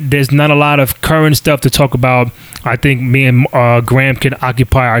event, there's not a lot of current stuff to talk about. I think me and Graham can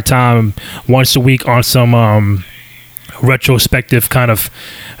occupy our time once a week on some retrospective kind of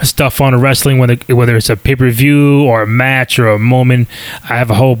stuff on wrestling, whether it's a pay-per-view or a match or a moment. I have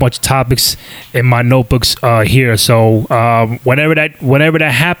a whole bunch of topics in my notebooks here. So whenever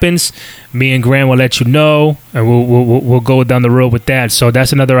that happens, me and Graham will let you know, and we'll go down the road with that. So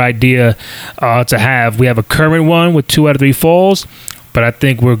that's another idea to have. We have a current one with 2 out of 3 falls, but I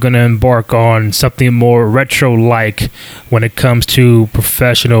think we're going to embark on something more retro-like when it comes to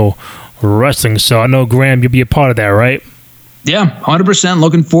professional wrestling. So I know, Graham, you'll be a part of that, right? Yeah, 100%.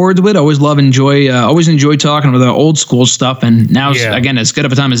 Looking forward to it. Always enjoy talking about the old school stuff. And now, again, as good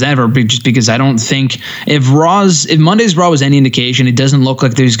of a time as ever, just because I don't think if Monday's Raw was any indication, it doesn't look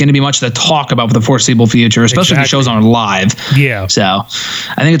like there's going to be much to talk about for the foreseeable future, especially if the shows aren't live. Yeah. So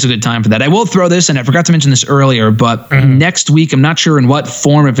I think it's a good time for that. I will throw this, and I forgot to mention this earlier, but next week, I'm not sure in what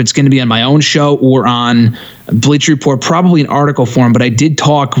form, if it's going to be on my own show or on Bleacher Report, probably in article form, but I did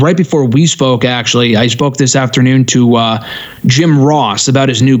talk right before we spoke, actually. I spoke this afternoon to Jim Ross about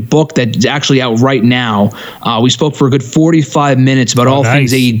his new book that's actually out right now. We spoke for a good 45 minutes about all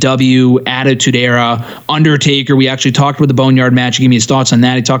things AEW, Attitude Era, Undertaker. We actually talked with the Boneyard match. He gave me his thoughts on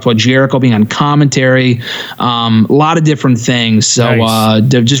that. He talked about Jericho being on commentary, a lot of different things. So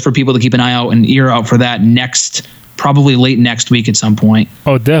just for people to keep an eye out and ear out for that probably late next week at some point.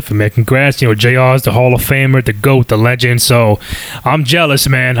 Oh, definitely, man. Congrats. JR is the Hall of Famer, the GOAT, the legend. So I'm jealous,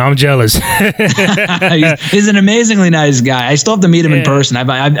 man. I'm jealous. He's an amazingly nice guy. I still have to meet him in person.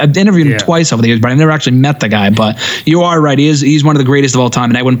 I've interviewed him twice over the years, but I've never actually met the guy. But you are right. He's one of the greatest of all time.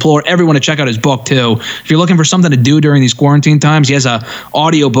 And I would implore everyone to check out his book, too. If you're looking for something to do during these quarantine times, he has an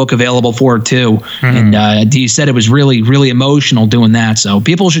audio book available for it, too. And he said it was really, really emotional doing that. So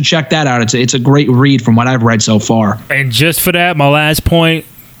people should check that out. It's a great read from what I've read so far. And just for that, my last point,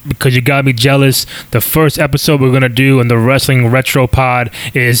 because you got me jealous, the first episode we're going to do in the Wrestling Retro Pod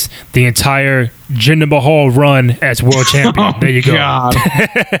is the entire Jinder Mahal run as world champion. There you go.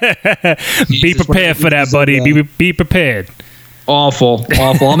 Be prepared for that, buddy. Be prepared. Awful.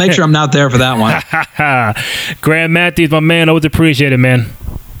 I'll make sure I'm not there for that one. Graham Matthews, my man, always appreciate it, man.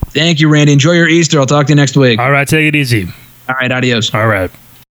 Thank you, Randy. Enjoy your Easter. I'll talk to you next week. All right, take it easy. All right, adios. All right.